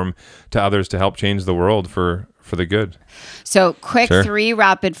platform to others to help change the world for the good. So quick Sure. 3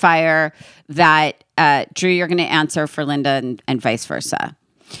 rapid fire that Drew, you're going to answer for Linda and vice versa.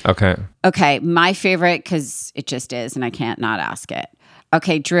 Okay. Okay, my favorite, because it just is and I can't not ask it.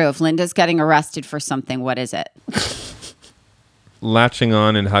 Okay, Drew, if Linda's getting arrested for something, what is it? Latching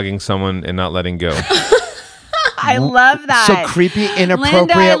on and hugging someone and not letting go. I love that. So creepy, inappropriate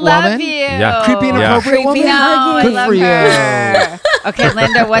Linda, I love woman. you. Yeah. Creepy, inappropriate Creepy woman. No, I Good love for you. her. Okay,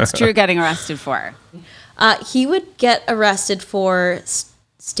 Linda, what's Drew getting arrested for? He would get arrested for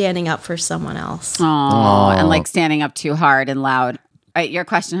standing up for someone else. Oh, and like standing up too hard and loud. All right, your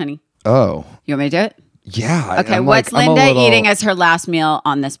question, honey. Oh, You want me to do it? yeah. Okay, I'm what's like, I'm a Linda little- eating as her last meal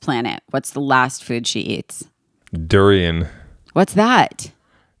on this planet? What's the last food she eats? Durian. What's that?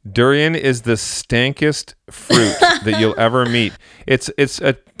 Durian is the stankest fruit that you'll ever meet. It's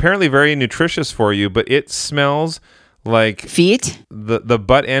apparently very nutritious for you, but it smells like Feet? the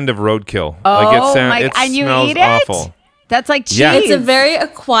butt end of roadkill. Oh, like my, and you smells eat it? awful. That's like cheese. Yeah. It's a very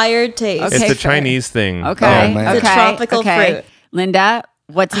acquired taste. Okay, It's a fair. Chinese thing. Okay. Oh, man. It's a tropical fruit. Linda,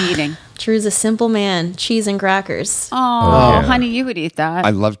 what's he eating? Drew's a simple man. Cheese and crackers. Oh, yeah. honey, you would eat that.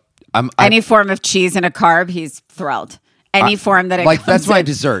 I love. Any form of cheese and a carb, he's thrilled. Any form that it like comes that's my in.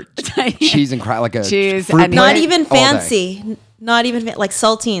 dessert. Cheese and crack, like a Cheese fruit and- Not plate even all day. fancy. Not even like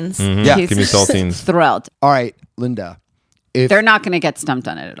saltines. Yeah. He's Give me saltines. thrilled. All right, Linda. If They're not going to get stumped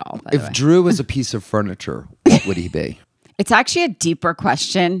on it at all, by the way. if Drew was a piece of furniture, what would he be? It's actually a deeper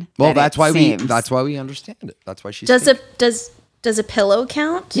question. Well, than that's it why seems. we understand it. That's why she's. Does a pillow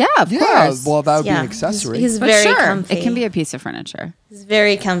count? Yeah, of Yeah. course. Well, that would be Yeah. an accessory. He's But very sure, comfy. it can be a piece of furniture. He's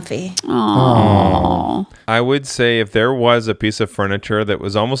very comfy. I would say if there was a piece of furniture that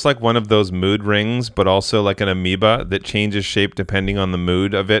was almost like one of those mood rings, but also like an amoeba that changes shape depending on the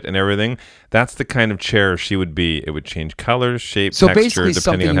mood of it and everything, that's the kind of chair she would be. It would change colors, shape, So texture, basically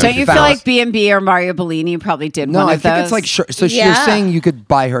depending on something how Don't you she feel found- feels. like B&B or Mario Bellini probably did no, one I of think those? it's like so. You're Yeah. saying you could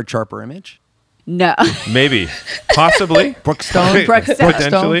buy her Charper image, No. Maybe. Possibly. Brookstone,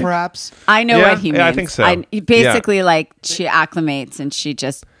 Potentially. perhaps. I know Yeah, what he means. yeah, I think so. Basically, like, she acclimates and she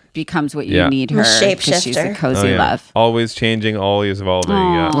just becomes what you Yeah. need her. 'cause she's a Shapeshifter. cozy Oh, yeah. love. Always changing, always evolving.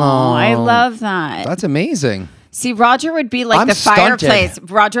 Yeah. Oh, I love that. That's amazing. See, Roger would be like I'm the stunted. fireplace.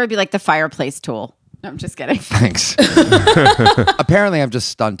 Roger would be like the fireplace tool. No, I'm just kidding. Thanks. Apparently, I'm just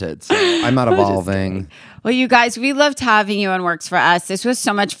stunted. So I'm not evolving. Well, you guys, we loved having you on Works for Us. This was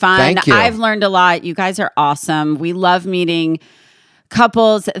so much fun. Thank you. I've learned a lot. You guys are awesome. We love meeting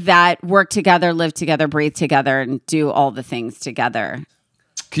couples that work together, live together, breathe together, and do all the things together.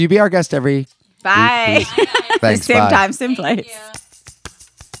 Can you be our guest every? Bye. Thanks. Same bye. time, same place.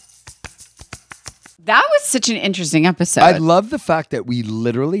 That was such an interesting episode. I love the fact that we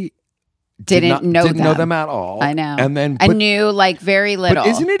literally didn't know them at all. I know. And then I knew like very little. But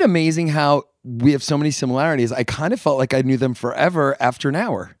isn't it amazing how we have so many similarities? I kind of felt like I knew them forever after an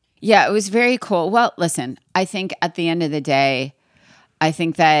hour. Yeah, it was very cool. Well, listen, I think at the end of the day, I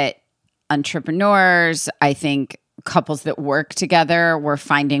think that entrepreneurs, I think couples that work together, we're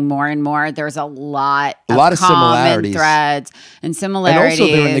finding more and more. There's a lot of common similarities, threads and similarities. And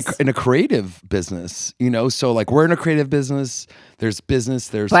also, they're in a creative business, So like we're in a creative business. There's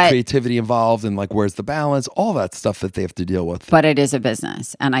creativity involved, and like where's the balance? All that stuff that they have to deal with. But it is a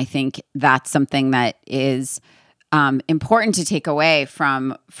business, and I think that's something that is important to take away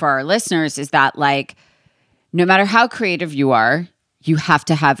for our listeners. Is that like no matter how creative you are, you have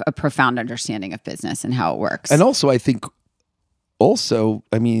to have a profound understanding of business and how it works. And also, I think,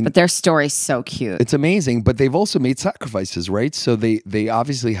 but their story's so cute. It's amazing, but they've also made sacrifices, right? So they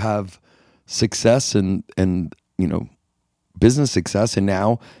obviously have success and business success. And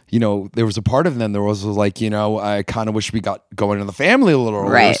now, there was a part of them that was like, I kind of wish we got going in the family a little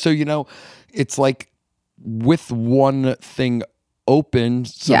earlier. Right. So, it's like with one thing open,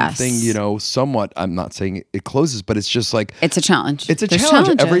 something, somewhat, I'm not saying it closes, but it's just like, it's a challenge. It's a challenge.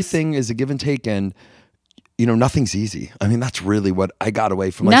 Challenges. Everything is a give and take, and nothing's easy. I mean, that's really what I got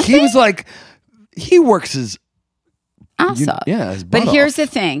away from. Like Nothing? he was like, he works his ass off. his but butt here's off. the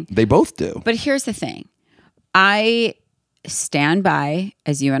thing. They both do. But here's the thing. I stand by,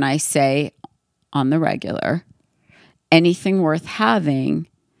 as you and I say on the regular, anything worth having,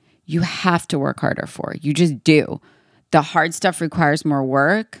 you have to work harder for. You just do. The hard stuff requires more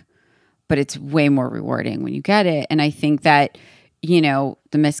work, but it's way more rewarding when you get it. And I think that, the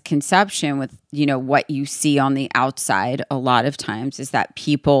misconception with, what you see on the outside a lot of times is that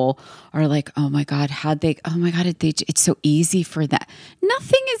people are like, oh my God, it's so easy for that.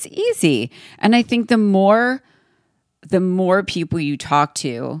 Nothing is easy. And I think the more people you talk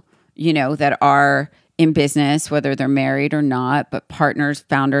to, that are in business, whether they're married or not, but partners,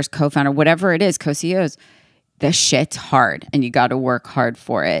 founders, co-founder, whatever it is, co-CEOs, the shit's hard and you got to work hard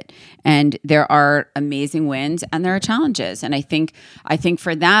for it. And there are amazing wins and there are challenges. And I think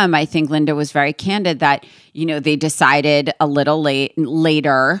for them, I think Linda was very candid that, they decided a little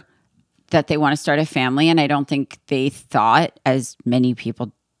later that they want to start a family. And I don't think they thought, as many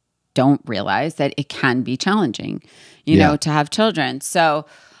people don't realize, that it can be challenging, to have children. So,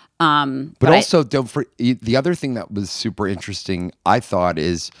 but also the other thing that was super interesting, I thought,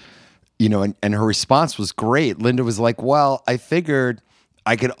 is, and her response was great. Linda was like, well, I figured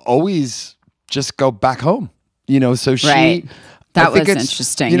I could always just go back home, so she, right. That was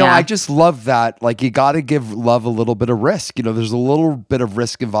interesting. I just love that. Like, you got to give love a little bit of risk. There's a little bit of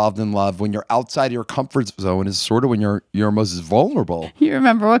risk involved in love when you're outside your comfort zone, is sort of when you're most vulnerable. You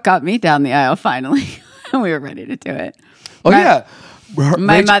remember what got me down the aisle finally? We were ready to do it. Yeah.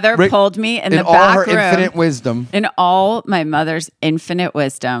 My mother pulled me in the back room. In all her infinite wisdom. In all my mother's infinite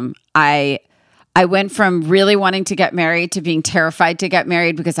wisdom, I went from really wanting to get married to being terrified to get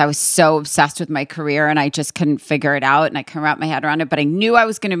married because I was so obsessed with my career and I just couldn't figure it out and I couldn't wrap my head around it. But I knew I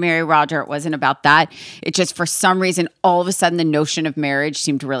was going to marry Roger. It wasn't about that. It just, for some reason, all of a sudden, the notion of marriage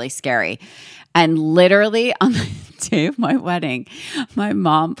seemed really scary. And literally on the day of my wedding, my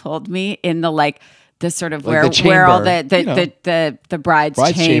mom pulled me in the sort of where all the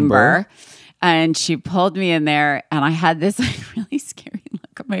bride's chamber. And she pulled me in there and I had this really scary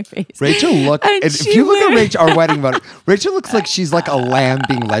look on my face. Rachel looked, and if you look at Rachel, our wedding photo, Rachel looks like she's like a lamb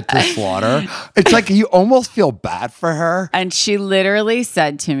being led to slaughter. It's like you almost feel bad for her. And she literally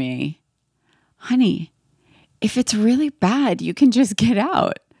said to me, honey, if it's really bad, you can just get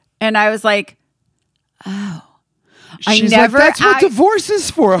out. And I was like, oh. That's what divorce is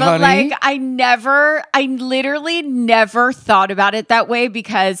for, honey. But I literally never thought about it that way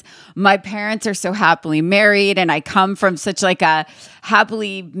because my parents are so happily married and I come from such like a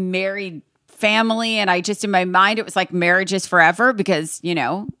happily married family. And I just, in my mind, it was like marriage is forever because,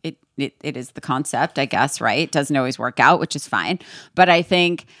 it is the concept, I guess, right? It doesn't always work out, which is fine. But I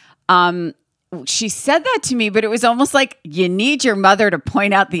think, she said that to me, but it was almost like you need your mother to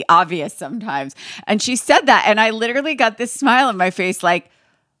point out the obvious sometimes. And she said that. And I literally got this smile on my face like,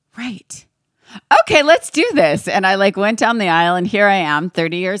 right. Okay, let's do this. And I went down the aisle and here I am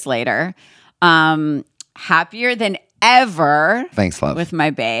 30 years later, happier than ever. Thanks, love. With my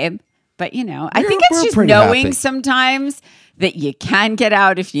babe. But, I think it's just knowing happy. Sometimes that you can get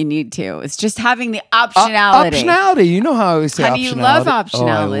out if you need to. It's just having the optionality. Optionality. You know how I always say optionality. You love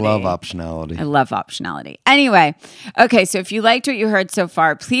optionality. Oh, I love optionality. I love optionality. Anyway, okay, so if you liked what you heard so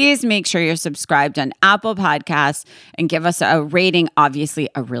far, please make sure you're subscribed on Apple Podcasts and give us a rating, obviously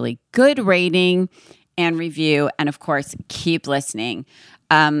a really good rating and review. And of course, keep listening.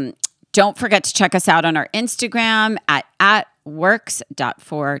 Don't forget to check us out on our Instagram at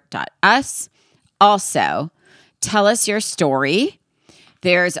works.for.us. Also, tell us your story.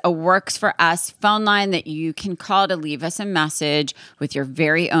 There's a Works for Us phone line that you can call to leave us a message with your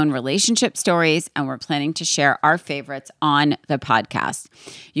very own relationship stories, and we're planning to share our favorites on the podcast.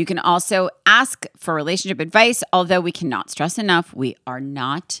 You can also ask for relationship advice, although we cannot stress enough, we are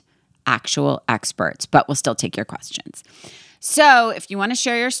not actual experts, but we'll still take your questions. So if you want to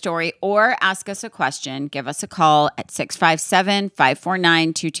share your story or ask us a question, give us a call at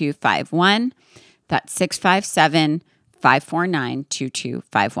 657-549-2251. That's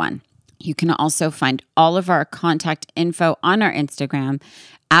 657-549-2251. You can also find all of our contact info on our Instagram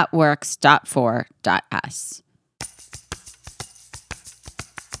at works.for.us.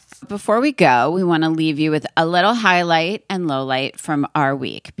 Before we go, we want to leave you with a little highlight and lowlight from our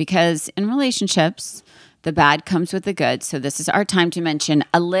week, because in relationships, the bad comes with the good. So this is our time to mention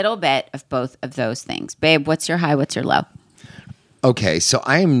a little bit of both of those things. Babe, what's your high? What's your low? Okay, so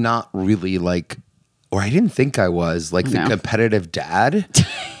I am not really like, or I didn't think I was like the competitive dad,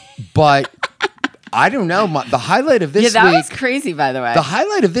 but I don't know. The highlight of this that week, was crazy, by the way. the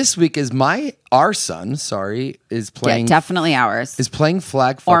highlight of this week is our son, is playing. Yeah, definitely ours. Is playing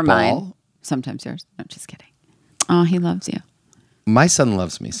flag football. Or mine. Sometimes yours. No, just kidding. Oh, he loves you. My son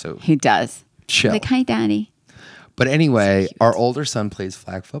loves me, so He does. chill. Like, hi, Daddy. But anyway, our older son plays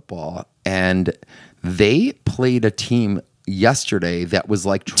flag football, and they played a team yesterday that was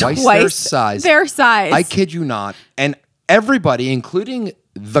like twice their size. Their size. I kid you not. And everybody, including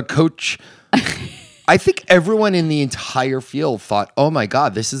the coach, I think everyone in the entire field thought, oh my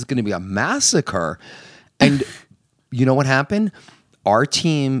God, this is going to be a massacre. And you know what happened? Our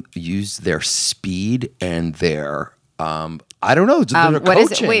team used their speed and their, I don't know, their what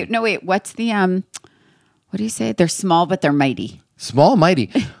coaching. is it? Wait. What's the, what do you say? They're small, but they're mighty. Small,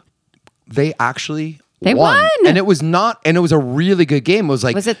 mighty. They actually They won. And it was a really good game. It was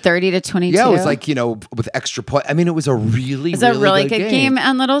like, Was it 30-22? yeah, it was like, with extra point. I mean, it was a really, It's a really good game.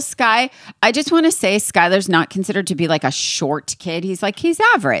 And little Sky, I just want to say Skylar's not considered to be like a short kid. He's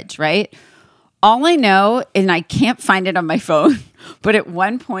average, right? All I know, and I can't find it on my phone, but at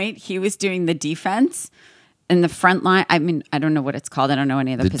one point he was doing the defense in the front line. I mean, I don't know what it's called. I don't know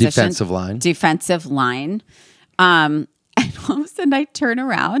any of the positions. Defensive line. Defensive line. And all of a sudden I turn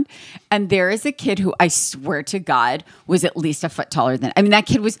around and there is a kid who I swear to God was at least a foot taller than, I mean, that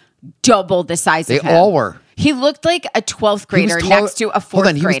kid was double the size of him. They all were. He looked like a 12th grader next to a 4th Hold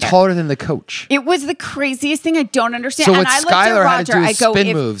on, grader. he was taller than the coach. It was the craziest thing. I don't understand. So and what I looked Skylar at had to Roger. do I is go,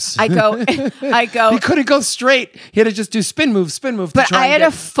 spin moves. I go. He couldn't go straight. He had to just do spin move. But I had a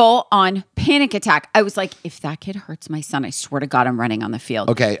full-on panic attack. I was like, if that kid hurts my son, I swear to God, I'm running on the field.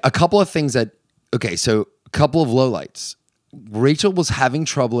 Okay, a couple of things so a couple of lowlights. Rachel was having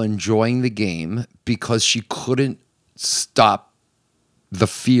trouble enjoying the game because she couldn't stop the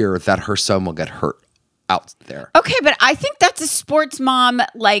fear that her son will get hurt out there. Okay, but I think that's a sports mom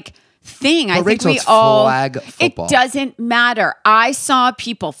thing. I think Rachel, we it's all. flag football. It doesn't matter. I saw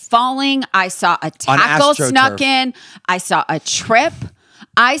people falling. I saw a tackle AstroTurf. snuck in. I saw a trip.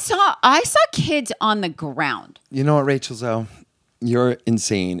 I saw kids on the ground. You know what, Rachel? Though you're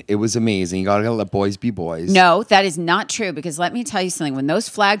insane. It was amazing. You gotta let boys be boys. No, that is not true. Because let me tell you something. When those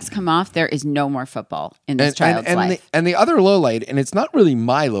flags come off, there is no more football in this child's life. The other low light, and it's not really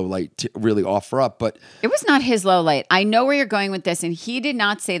my low light to really offer up, but It was not his low light. I know where you're going with this, and he did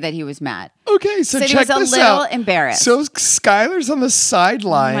not say that he was mad. okay, so Said he check was a this little out. embarrassed. So Skylar's on the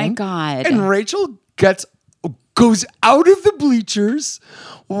sideline. Oh my God. And Rachel goes out of the bleachers,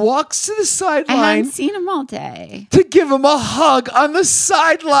 walks to the I sideline haven't seen him all day. to give him a hug on the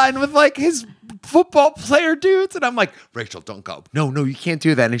sideline with like his football player dudes. And I'm like, Rachel, don't go. No, you can't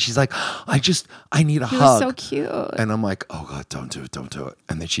do that. And she's like, I need a He hug. was so cute. And I'm like, oh God, don't do it.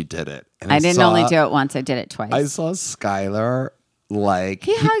 And then she did it. And I didn't only do it once. I did it twice. I saw Skylar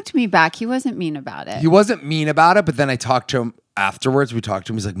he hugged me back. He wasn't mean about it. he wasn't mean about it, but then I talked to him afterwards. We talked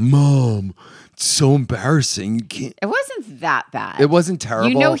to him. He's like, Mom, it's so embarrassing. You can't. It wasn't that bad. It wasn't terrible.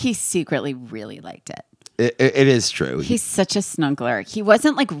 You know, he secretly really liked it. It is true. He's such a snuggler. He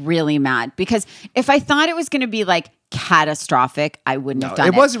wasn't really mad, because if I thought it was going to be catastrophic, I wouldn't have done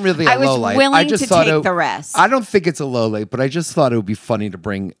it. It wasn't really a low light. I was willing I just to thought take the risk. I don't think it's a low light, but I just thought it would be funny to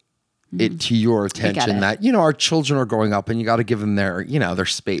bring it to your attention it. that our children are growing up and you got to give them their their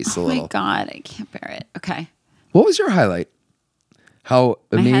space a Oh little. my God, I can't bear it. Okay. What was your highlight? How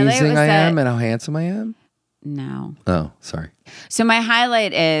highlight amazing was I am that- and how handsome I am? No. Oh, sorry. So my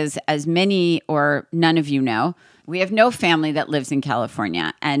highlight is, as many or none of you know, We have no family that lives in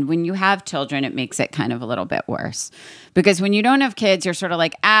California. And when you have children, it makes it kind of a little bit worse. Because when you don't have kids, you're sort of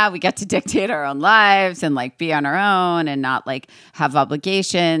like, we get to dictate our own lives and like be on our own and not like have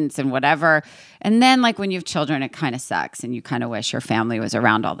obligations and whatever. And then like when you have children, it kind of sucks and you kind of wish your family was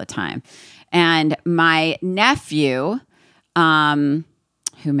around all the time. And my nephew, who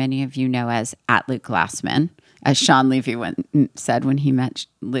many of you know as @Luke Glassman, as Sean Levy said when he met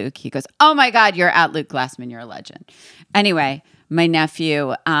Luke, he goes, "Oh my God, you're @Luke Glassman. You're a legend." Anyway, my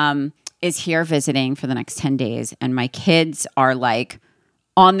nephew is here visiting for the next 10 days. And my kids are like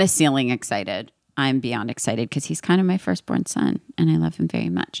on the ceiling excited. I'm beyond excited because he's kind of my firstborn son and I love him very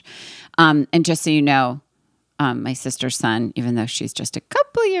much. And just so you know, my sister's son, even though she's just a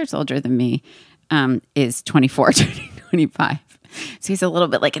couple years older than me, is 24, turning 25. So he's a little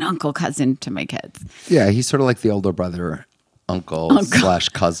bit like an uncle cousin to my kids. Yeah, he's sort of like the older brother, uncle.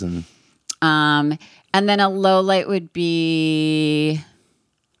 / cousin. And then a low light would be,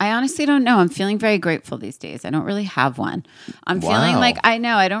 I honestly don't know. I'm feeling very grateful these days. I don't really have one. I'm feeling like, I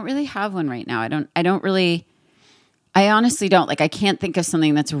don't really have one right now. I honestly don't. Like, I can't think of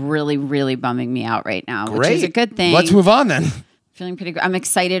something that's really, really bumming me out right now, which is a good thing. Let's move on then. Feeling pretty good. I'm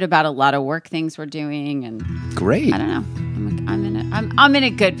excited about a lot of work things we're doing, and great. I don't know. I'm in a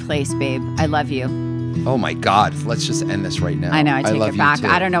good place, babe. I love you. Oh my God. Let's just end this right now. I know. I take it back. Too.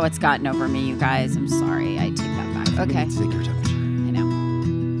 I don't know what's gotten over me, you guys. I'm sorry. I take that back. Okay. Take your temperature. I know.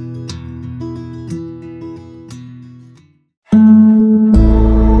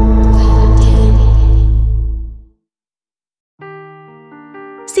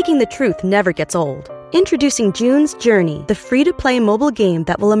 Seeking the truth never gets old. Introducing June's Journey, the free-to-play mobile game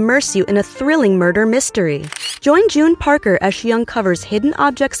that will immerse you in a thrilling murder mystery. Join June Parker as she uncovers hidden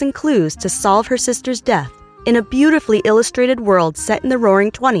objects and clues to solve her sister's death in a beautifully illustrated world set in the Roaring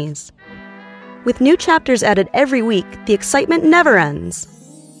 20s. With new chapters added every week, the excitement never ends.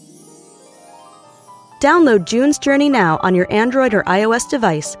 Download June's Journey now on your Android or iOS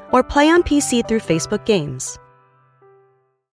device or play on PC through Facebook Games.